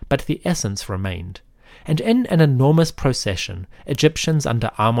gone, but the essence remained. And in an enormous procession, Egyptians under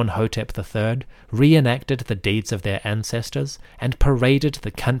Amenhotep III reenacted the deeds of their ancestors and paraded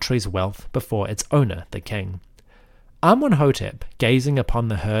the country's wealth before its owner, the king. Amenhotep, gazing upon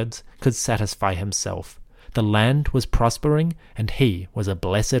the herds, could satisfy himself. The land was prospering, and he was a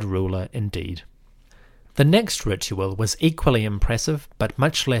blessed ruler indeed. The next ritual was equally impressive, but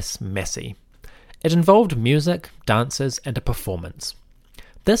much less messy. It involved music, dances, and a performance.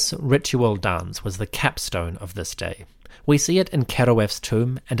 This ritual dance was the capstone of this day. We see it in Keroef's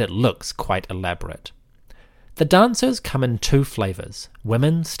tomb, and it looks quite elaborate. The dancers come in two flavors,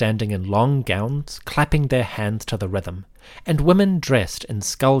 women standing in long gowns, clapping their hands to the rhythm, and women dressed in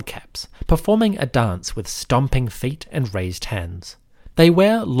skull caps, performing a dance with stomping feet and raised hands. They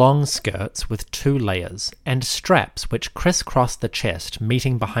wear long skirts with 2 layers, and straps which crisscross the chest,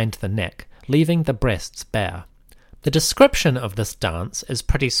 meeting behind the neck, leaving the breasts bare. The description of this dance is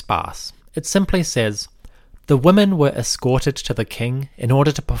pretty sparse. It simply says, "The women were escorted to the king in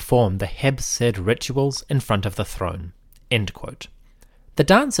order to perform the Heb-Sed rituals in front of the throne." End quote. The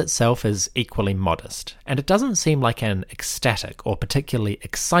dance itself is equally modest, and it doesn't seem like an ecstatic or particularly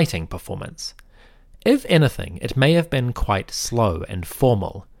exciting performance. If anything, it may have been quite slow and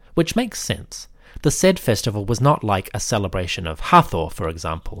formal, which makes sense. The Sed festival was not like a celebration of Hathor, for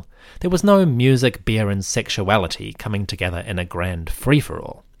example. There was no music, beer, and sexuality coming together in a grand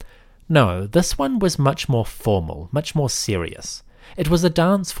free-for-all. No, this one was much more formal, much more serious. It was a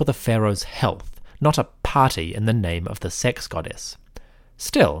dance for the pharaoh's health, not a party in the name of the sex goddess.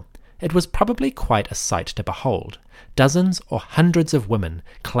 Still, it was probably quite a sight to behold. Dozens or hundreds of women,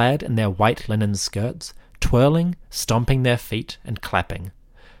 clad in their white linen skirts, twirling, stomping their feet, and clapping.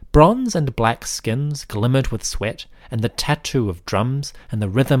 Bronze and black skins glimmered with sweat, and the tattoo of drums and the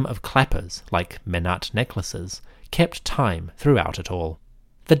rhythm of clappers, like menat necklaces, kept time throughout it all.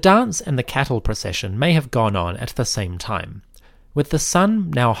 The dance and the cattle procession may have gone on at the same time. With the sun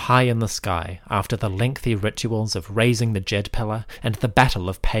now high in the sky after the lengthy rituals of raising the Djed pillar and the battle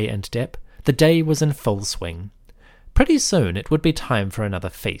of Pe and Dep, the day was in full swing. Pretty soon it would be time for another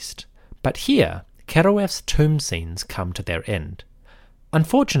feast, but here Keroef's tomb scenes come to their end.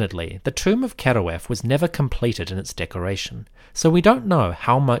 Unfortunately, the tomb of Keroef was never completed in its decoration, so we don't know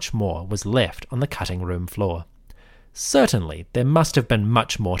how much more was left on the cutting room floor. Certainly, there must have been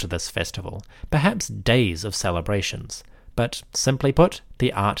much more to this festival, perhaps days of celebrations, but simply put,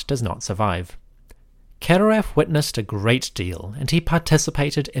 the art does not survive. Keroef witnessed a great deal, and he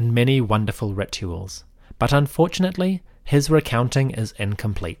participated in many wonderful rituals, but unfortunately, his recounting is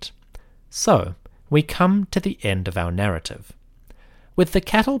incomplete. So, we come to the end of our narrative. With the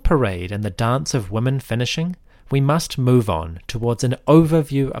cattle parade and the dance of women finishing, we must move on towards an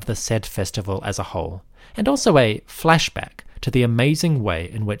overview of the Sed festival as a whole, and also a flashback to the amazing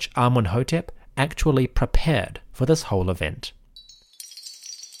way in which Amenhotep actually prepared for this whole event.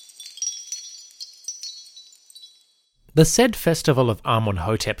 The Sed festival of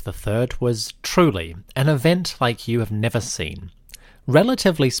Amenhotep III was truly an event like you have never seen.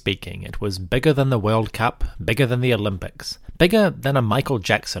 Relatively speaking, it was bigger than the World Cup, bigger than the Olympics, bigger than a Michael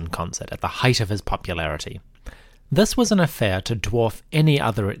Jackson concert at the height of his popularity. This was an affair to dwarf any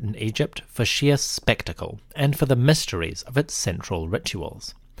other in Egypt for sheer spectacle and for the mysteries of its central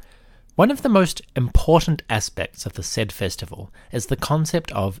rituals. One of the most important aspects of the Sed festival is the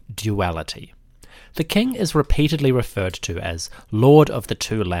concept of duality. The king is repeatedly referred to as Lord of the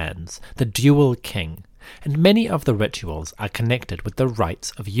Two Lands, the dual king, and many of the rituals are connected with the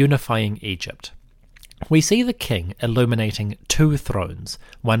rites of unifying Egypt. We see the king illuminating 2 thrones,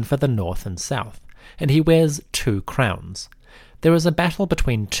 one for the north and south, and he wears 2 crowns. There is a battle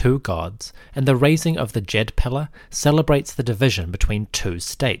between 2 gods, and the raising of the Djed pillar celebrates the division between 2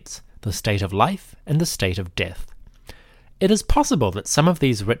 states, the state of life and the state of death. It is possible that some of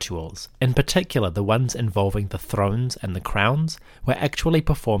these rituals, in particular the ones involving the thrones and the crowns, were actually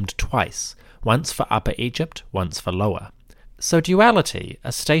performed twice, once for Upper Egypt, once for Lower. So duality,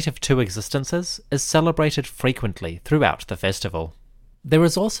 a state of 2 existences, is celebrated frequently throughout the festival. There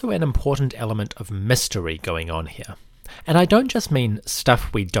is also an important element of mystery going on here. And I don't just mean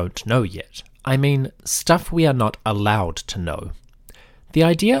stuff we don't know yet, I mean stuff we are not allowed to know. The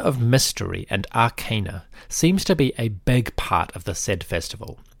idea of mystery and arcana seems to be a big part of the Sed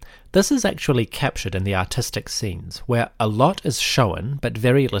festival. This is actually captured in the artistic scenes, where a lot is shown but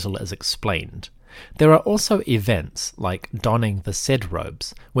very little is explained. There are also events like donning the Sed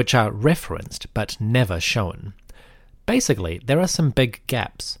robes, which are referenced but never shown. Basically, there are some big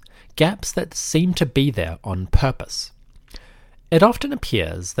gaps gaps that seem to be there on purpose. It often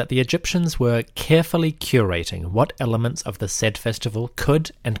appears that the Egyptians were carefully curating what elements of the said festival could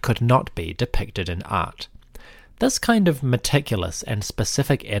and could not be depicted in art. This kind of meticulous and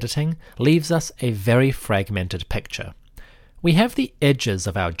specific editing leaves us a very fragmented picture. We have the edges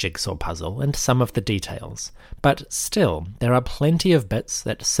of our jigsaw puzzle and some of the details, but still there are plenty of bits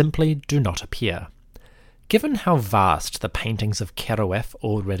that simply do not appear. Given how vast the paintings of Kerouef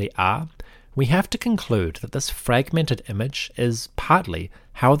already are, we have to conclude that this fragmented image is partly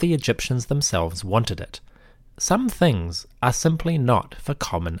how the Egyptians themselves wanted it. Some things are simply not for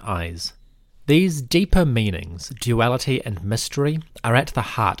common eyes. These deeper meanings, duality and mystery, are at the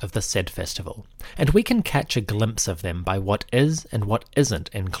heart of the said festival, and we can catch a glimpse of them by what is and what isn't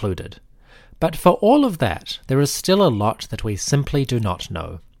included. But for all of that, there is still a lot that we simply do not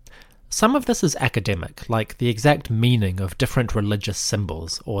know. Some of this is academic, like the exact meaning of different religious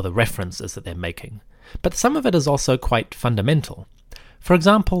symbols or the references that they're making, but some of it is also quite fundamental. For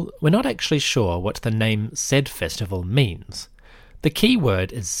example, we're not actually sure what the name said festival means. The key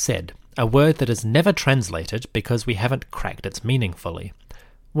word is said, a word that is never translated because we haven't cracked its meaning fully.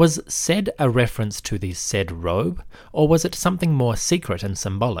 Was said a reference to the said robe, or was it something more secret and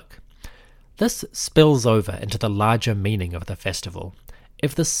symbolic? This spills over into the larger meaning of the festival.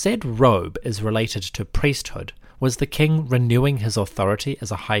 If the said robe is related to priesthood, was the king renewing his authority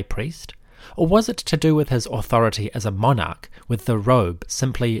as a high priest? Or was it to do with his authority as a monarch, with the robe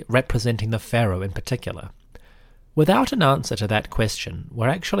simply representing the pharaoh in particular? Without an answer to that question, we're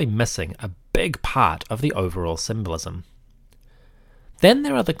actually missing a big part of the overall symbolism. Then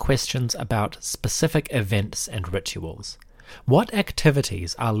there are the questions about specific events and rituals. What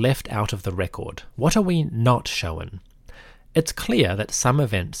activities are left out of the record? What are we not shown? It's clear that some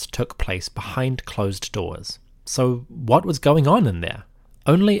events took place behind closed doors. So what was going on in there?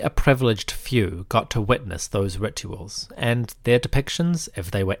 Only a privileged few got to witness those rituals, and their depictions,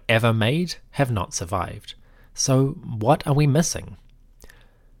 if they were ever made, have not survived. So what are we missing?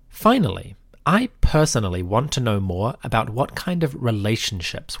 Finally, I personally want to know more about what kind of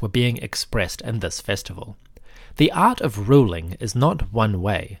relationships were being expressed in this festival. The art of ruling is not one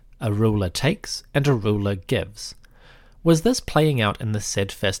way. A ruler takes and a ruler gives. Was this playing out in the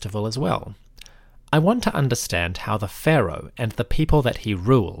said festival as well? I want to understand how the pharaoh and the people that he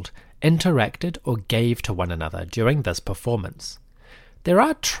ruled interacted or gave to one another during this performance. There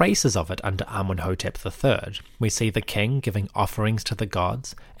are traces of it under Amenhotep III. We see the king giving offerings to the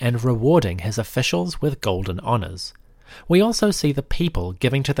gods and rewarding his officials with golden honors. We also see the people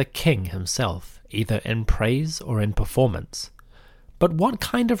giving to the king himself, either in praise or in performance. But what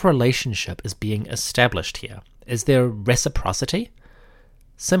kind of relationship is being established here? Is there reciprocity?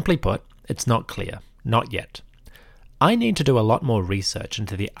 Simply put, it's not clear. Not yet. I need to do a lot more research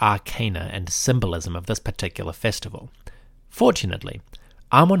into the arcana and symbolism of this particular festival. Fortunately,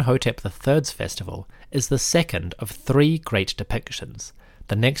 Amenhotep III's festival is the second of 3 great depictions.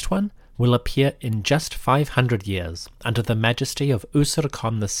 The next one will appear in just 500 years under the majesty of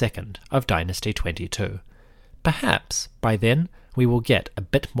Userkon II of Dynasty 22. Perhaps, by then, we will get a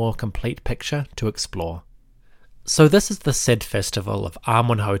bit more complete picture to explore. So this is the said festival of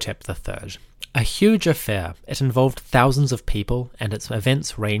Amenhotep III. A huge affair. It involved thousands of people, and its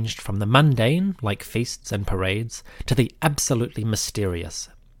events ranged from the mundane, like feasts and parades, to the absolutely mysterious.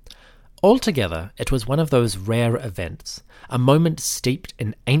 Altogether, it was one of those rare events, a moment steeped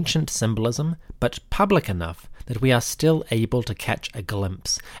in ancient symbolism, but public enough that we are still able to catch a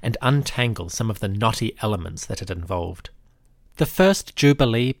glimpse and untangle some of the knotty elements that it involved. The first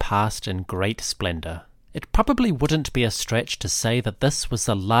Jubilee passed in great splendour. It probably wouldn't be a stretch to say that this was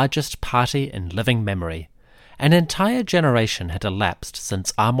the largest party in living memory. An entire generation had elapsed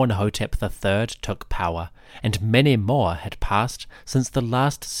since Amenhotep III took power, and many more had passed since the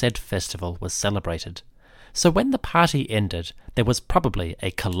last said festival was celebrated. So when the party ended, there was probably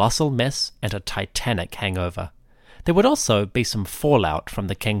a colossal mess and a titanic hangover. There would also be some fallout from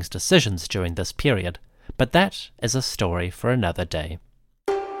the king's decisions during this period, but that is a story for another day.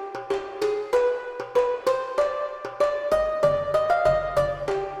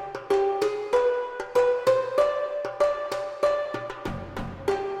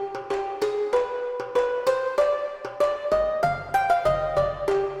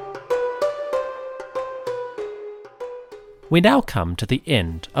 We now come to the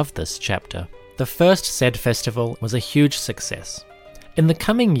end of this chapter. The first said festival was a huge success. In the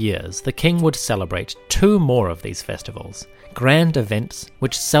coming years, the king would celebrate 2 more of these festivals, grand events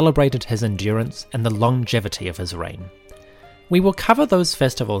which celebrated his endurance and the longevity of his reign. We will cover those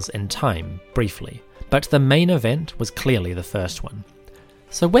festivals in time, briefly, but the main event was clearly the first one.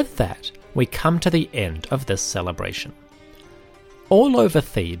 So with that, we come to the end of this celebration. All over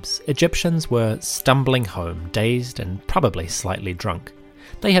Thebes, Egyptians were stumbling home, dazed and probably slightly drunk.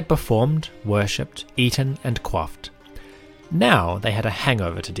 They had performed, worshipped, eaten and quaffed. Now they had a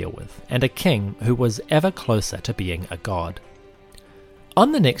hangover to deal with, and a king who was ever closer to being a god.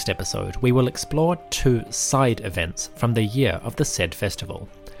 On the next episode, we will explore 2 side events from the year of the said festival.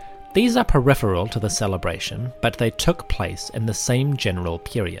 These are peripheral to the celebration, but they took place in the same general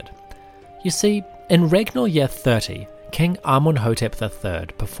period. You see, in regnal year 30, King Amunhotep III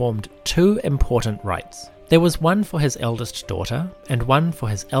performed 2 important rites. There was one for his eldest daughter, and one for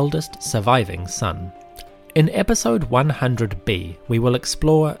his eldest surviving son. In episode 100b, we will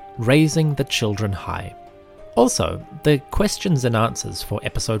explore raising the children high. Also, the questions and answers for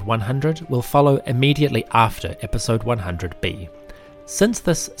episode 100 will follow immediately after episode 100b. Since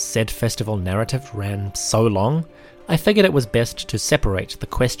this said festival narrative ran so long, I figured it was best to separate the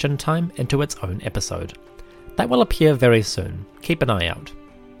question time into its own episode. That will appear very soon, keep an eye out.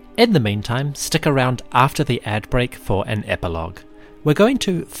 In the meantime, stick around after the ad break for an epilogue. We're going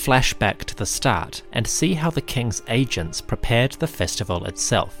to flash back to the start and see how the king's agents prepared the festival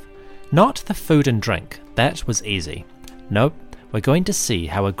itself. Not the food and drink, that was easy. Nope, we're going to see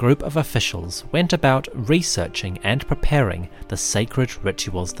how a group of officials went about researching and preparing the sacred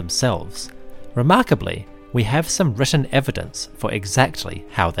rituals themselves. Remarkably, we have some written evidence for exactly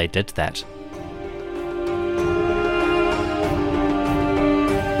how they did that.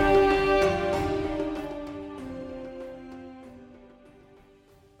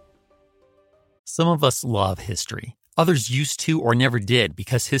 Some of us love history. Others used to or never did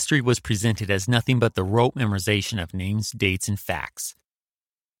because history was presented as nothing but the rote memorization of names, dates, and facts.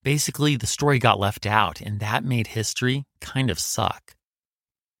 Basically, the story got left out, and that made history kind of suck.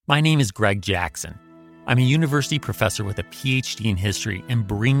 My name is Greg Jackson. I'm a university professor with a PhD in history, and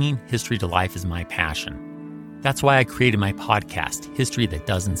bringing history to life is my passion. That's why I created my podcast, History That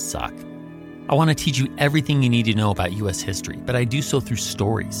Doesn't Suck. I want to teach you everything you need to know about U.S. history, but I do so through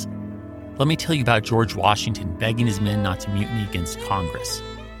stories. Let me tell you about George Washington begging his men not to mutiny against Congress,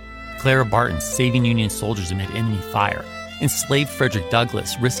 Clara Barton saving Union soldiers amid enemy fire, enslaved Frederick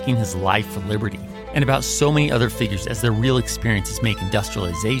Douglass risking his life for liberty, and about so many other figures as their real experiences make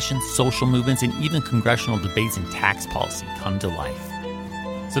industrialization, social movements, and even congressional debates and tax policy come to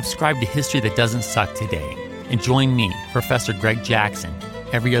life. Subscribe to History That Doesn't Suck today, and join me, Professor Greg Jackson,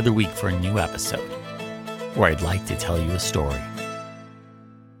 every other week for a new episode, where I'd like to tell you a story.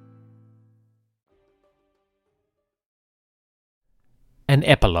 An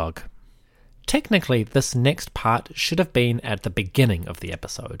epilogue. Technically, this next part should have been at the beginning of the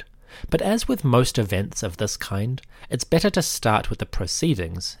episode, but as with most events of this kind, it's better to start with the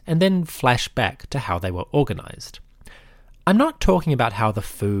proceedings and then flash back to how they were organized. I'm not talking about how the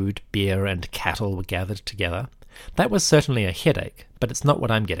food, beer, and cattle were gathered together. That was certainly a headache, but it's not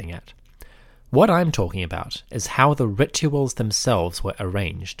what I'm getting at. What I'm talking about is how the rituals themselves were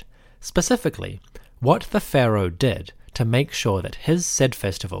arranged, specifically, what the pharaoh did to make sure that his said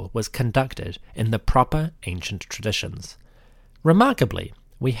festival was conducted in the proper ancient traditions. Remarkably,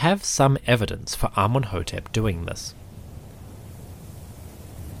 we have some evidence for Amunhotep doing this.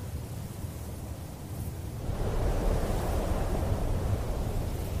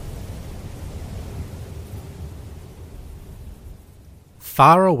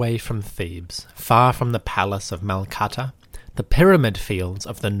 Far away from Thebes, far from the palace of Malkata, the pyramid fields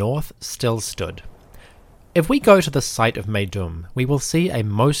of the north still stood. If we go to the site of Meidum, we will see a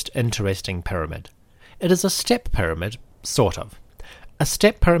most interesting pyramid. It is a step pyramid, sort of. A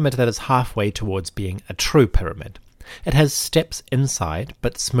step pyramid that is halfway towards being a true pyramid. It has steps inside,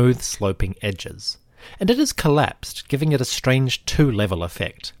 but smooth sloping edges. And it is collapsed, giving it a strange two-level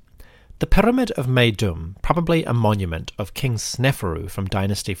effect. The Pyramid of Meidum, probably a monument of King Sneferu from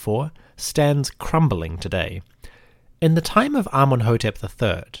Dynasty IV, stands crumbling today. In the time of Amunhotep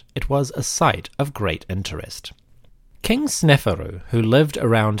III, it was a site of great interest. King Sneferu, who lived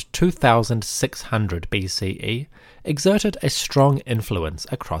around 2600 BCE, exerted a strong influence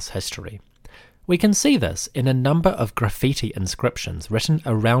across history. We can see this in a number of graffiti inscriptions written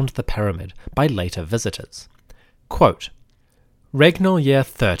around the pyramid by later visitors. Quote, Regnal year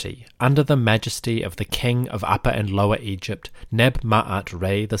 30, under the majesty of the king of Upper and Lower Egypt,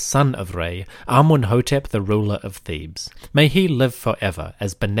 Neb-Ma'at-Re, the son of Re, Amunhotep, the ruler of Thebes. May he live forever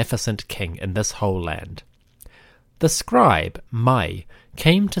as beneficent king in this whole land. The scribe, Mai,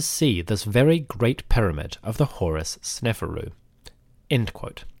 came to see this very great pyramid of the Horus Sneferu. End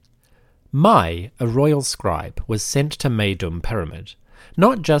quote. Mai, a royal scribe, was sent to Meidum Pyramid,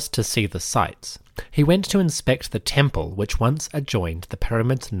 not just to see the sights, he went to inspect the temple which once adjoined the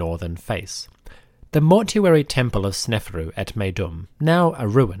pyramid's northern face. The mortuary temple of Sneferu at Meidum, now a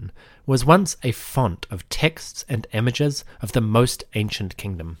ruin, was once a font of texts and images of the most ancient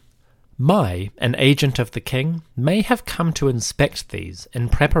kingdom. Mai, an agent of the king, may have come to inspect these in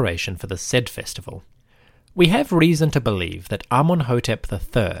preparation for the Sed festival. We have reason to believe that Amenhotep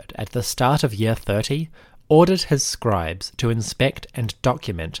III, at the start of year 30, ordered his scribes to inspect and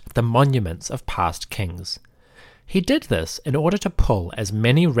document the monuments of past kings. He did this in order to pull as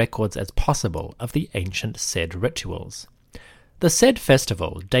many records as possible of the ancient Sed rituals. The Sed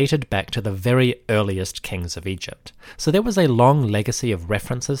festival dated back to the very earliest kings of Egypt, so there was a long legacy of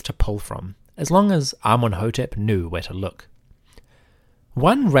references to pull from, as long as Amenhotep knew where to look.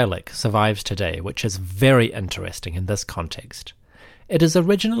 One relic survives today which is very interesting in this context. It is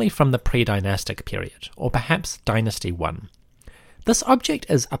originally from the pre-dynastic period, or perhaps Dynasty I. This object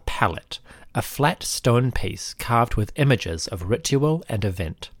is a pallet, a flat stone piece carved with images of ritual and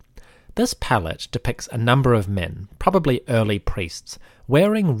event. This pallet depicts a number of men, probably early priests,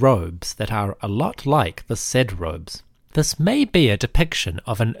 wearing robes that are a lot like the Sed robes. This may be a depiction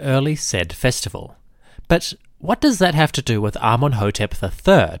of an early Sed festival. But what does that have to do with Amenhotep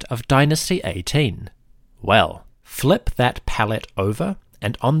III of Dynasty 18? Well, flip that pallet over,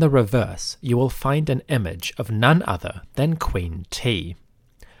 and on the reverse you will find an image of none other than Queen T.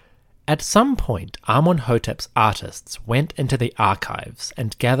 At some point, Amenhotep's artists went into the archives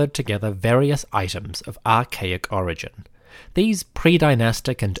and gathered together various items of archaic origin. These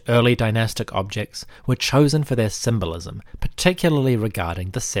pre-dynastic and early dynastic objects were chosen for their symbolism, particularly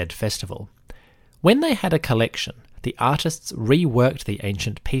regarding the Sed festival. When they had a collection, the artists reworked the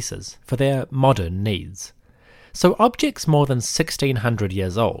ancient pieces for their modern needs. So objects more than 1600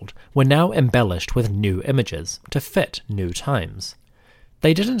 years old were now embellished with new images to fit new times.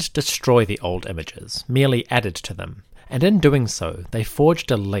 They didn't destroy the old images, merely added to them, and in doing so they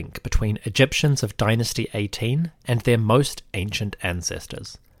forged a link between Egyptians of Dynasty 18 and their most ancient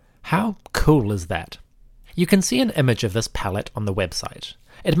ancestors. How cool is that? You can see an image of this pallet on the website.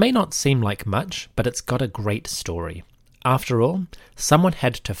 It may not seem like much, but it's got a great story. After all, someone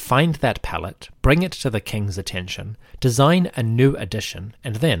had to find that pallet, bring it to the king's attention, design a new edition,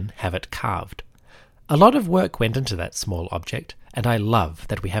 and then have it carved. A lot of work went into that small object, and I love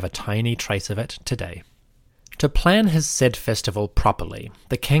that we have a tiny trace of it today. To plan his Sed festival properly,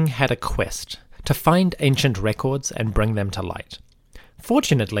 the king had a quest to find ancient records and bring them to light.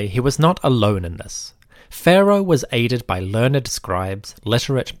 Fortunately, he was not alone in this. Pharaoh was aided by learned scribes,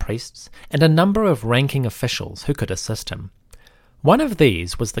 literate priests, and a number of ranking officials who could assist him. One of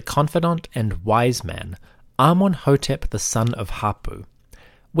these was the confidant and wise man, Amenhotep the son of Hapu.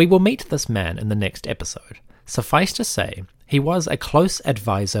 We will meet this man in the next episode. Suffice to say, he was a close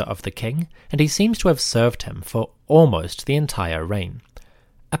advisor of the king, and he seems to have served him for almost the entire reign.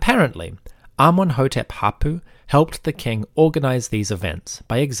 Apparently, Amenhotep Hapu helped the king organize these events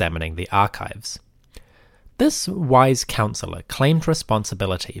by examining the archives. This wise counselor claimed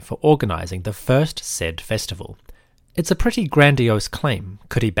responsibility for organizing the first Sed festival. It's a pretty grandiose claim.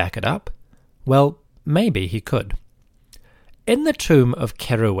 Could he back it up? Well, maybe he could. In the tomb of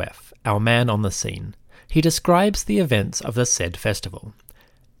Keruef, our man on the scene, he describes the events of the Sed festival.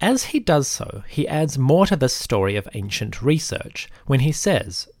 As he does so, he adds more to this story of ancient research when he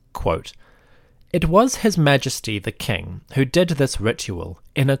says, quote, "It was His Majesty the King who did this ritual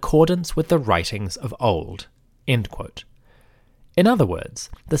in accordance with the writings of old." End quote. In other words,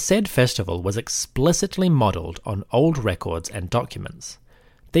 the Sed festival was explicitly modelled on old records and documents.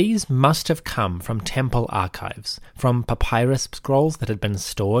 These must have come from temple archives, from papyrus scrolls that had been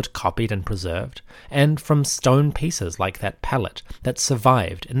stored, copied and preserved, and from stone pieces like that pallet that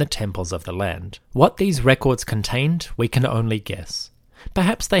survived in the temples of the land. What these records contained, we can only guess.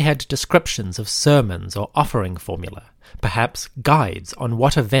 Perhaps they had descriptions of sermons or offering formula, perhaps guides on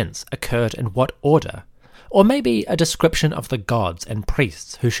what events occurred in what order, or maybe a description of the gods and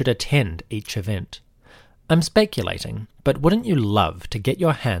priests who should attend each event. I'm speculating, but wouldn't you love to get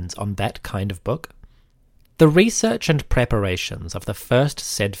your hands on that kind of book? The research and preparations of the first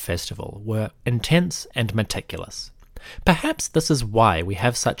Sed festival were intense and meticulous. Perhaps this is why we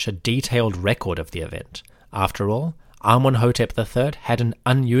have such a detailed record of the event. After all, Amenhotep III had an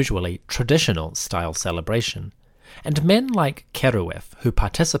unusually traditional style celebration, and men like Keruef, who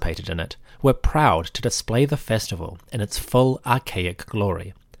participated in it, were proud to display the festival in its full archaic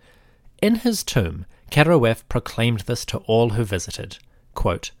glory. In his tomb, Keruef proclaimed this to all who visited,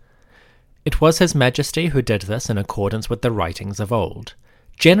 quote, "It was His Majesty who did this in accordance with the writings of old.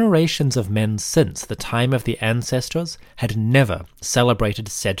 Generations of men since the time of the ancestors had never celebrated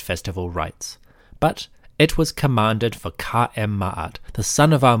Sed festival rites. but it was commanded for Ka-em-Ma'at, the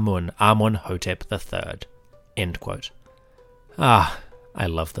son of Amun-Hotep III. End quote. Ah, I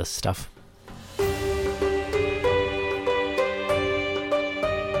love this stuff.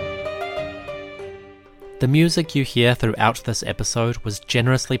 The music you hear throughout this episode was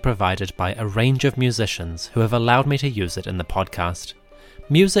generously provided by a range of musicians who have allowed me to use it in the podcast.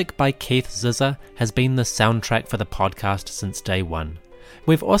 Music by Keith Zizza has been the soundtrack for the podcast since day one.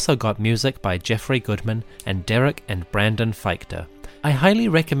 We've also got music by Jeffrey Goodman and Derek and Brandon Feichter. I highly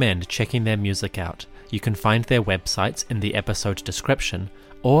recommend checking their music out. You can find their websites in the episode description,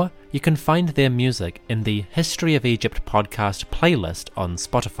 or you can find their music in the History of Egypt podcast playlist on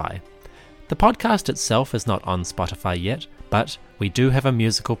Spotify. The podcast itself is not on Spotify yet, but we do have a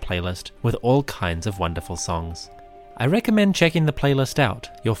musical playlist with all kinds of wonderful songs. I recommend checking the playlist out.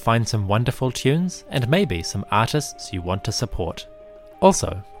 You'll find some wonderful tunes and maybe some artists you want to support.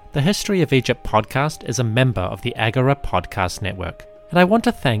 Also, the History of Egypt podcast is a member of the Agora Podcast Network, and I want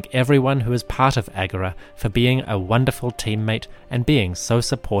to thank everyone who is part of Agora for being a wonderful teammate and being so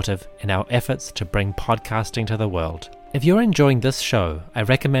supportive in our efforts to bring podcasting to the world. If you're enjoying this show, I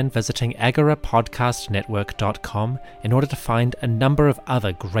recommend visiting agorapodcastnetwork.com in order to find a number of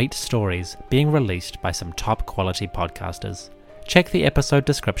other great stories being released by some top quality podcasters. Check the episode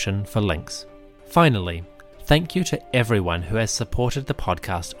description for links. Finally, thank you to everyone who has supported the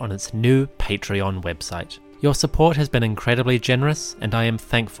podcast on its new Patreon website. Your support has been incredibly generous, and I am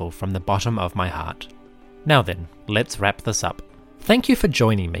thankful from the bottom of my heart. Now then, let's wrap this up. Thank you for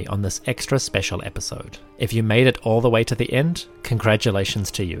joining me on this extra special episode. If you made it all the way to the end, congratulations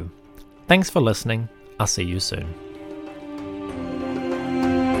to you. Thanks for listening. I'll see you soon.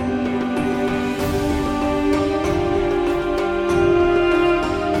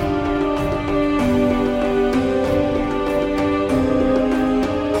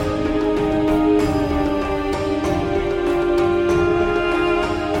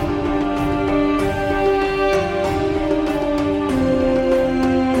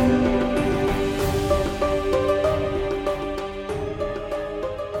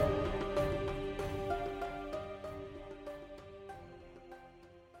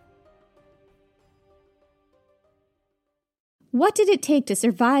 What did it take to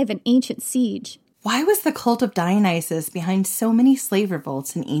survive an ancient siege? Why was the cult of Dionysus behind so many slave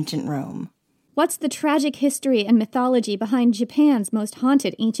revolts in ancient Rome? What's the tragic history and mythology behind Japan's most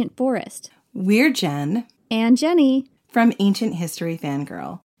haunted ancient forest? We're Jen And Jenny from Ancient History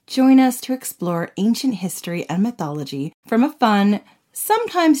Fangirl. Join us to explore ancient history and mythology from a fun,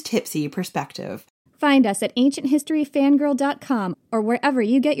 sometimes tipsy perspective. Find us at ancienthistoryfangirl.com or wherever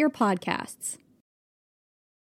you get your podcasts.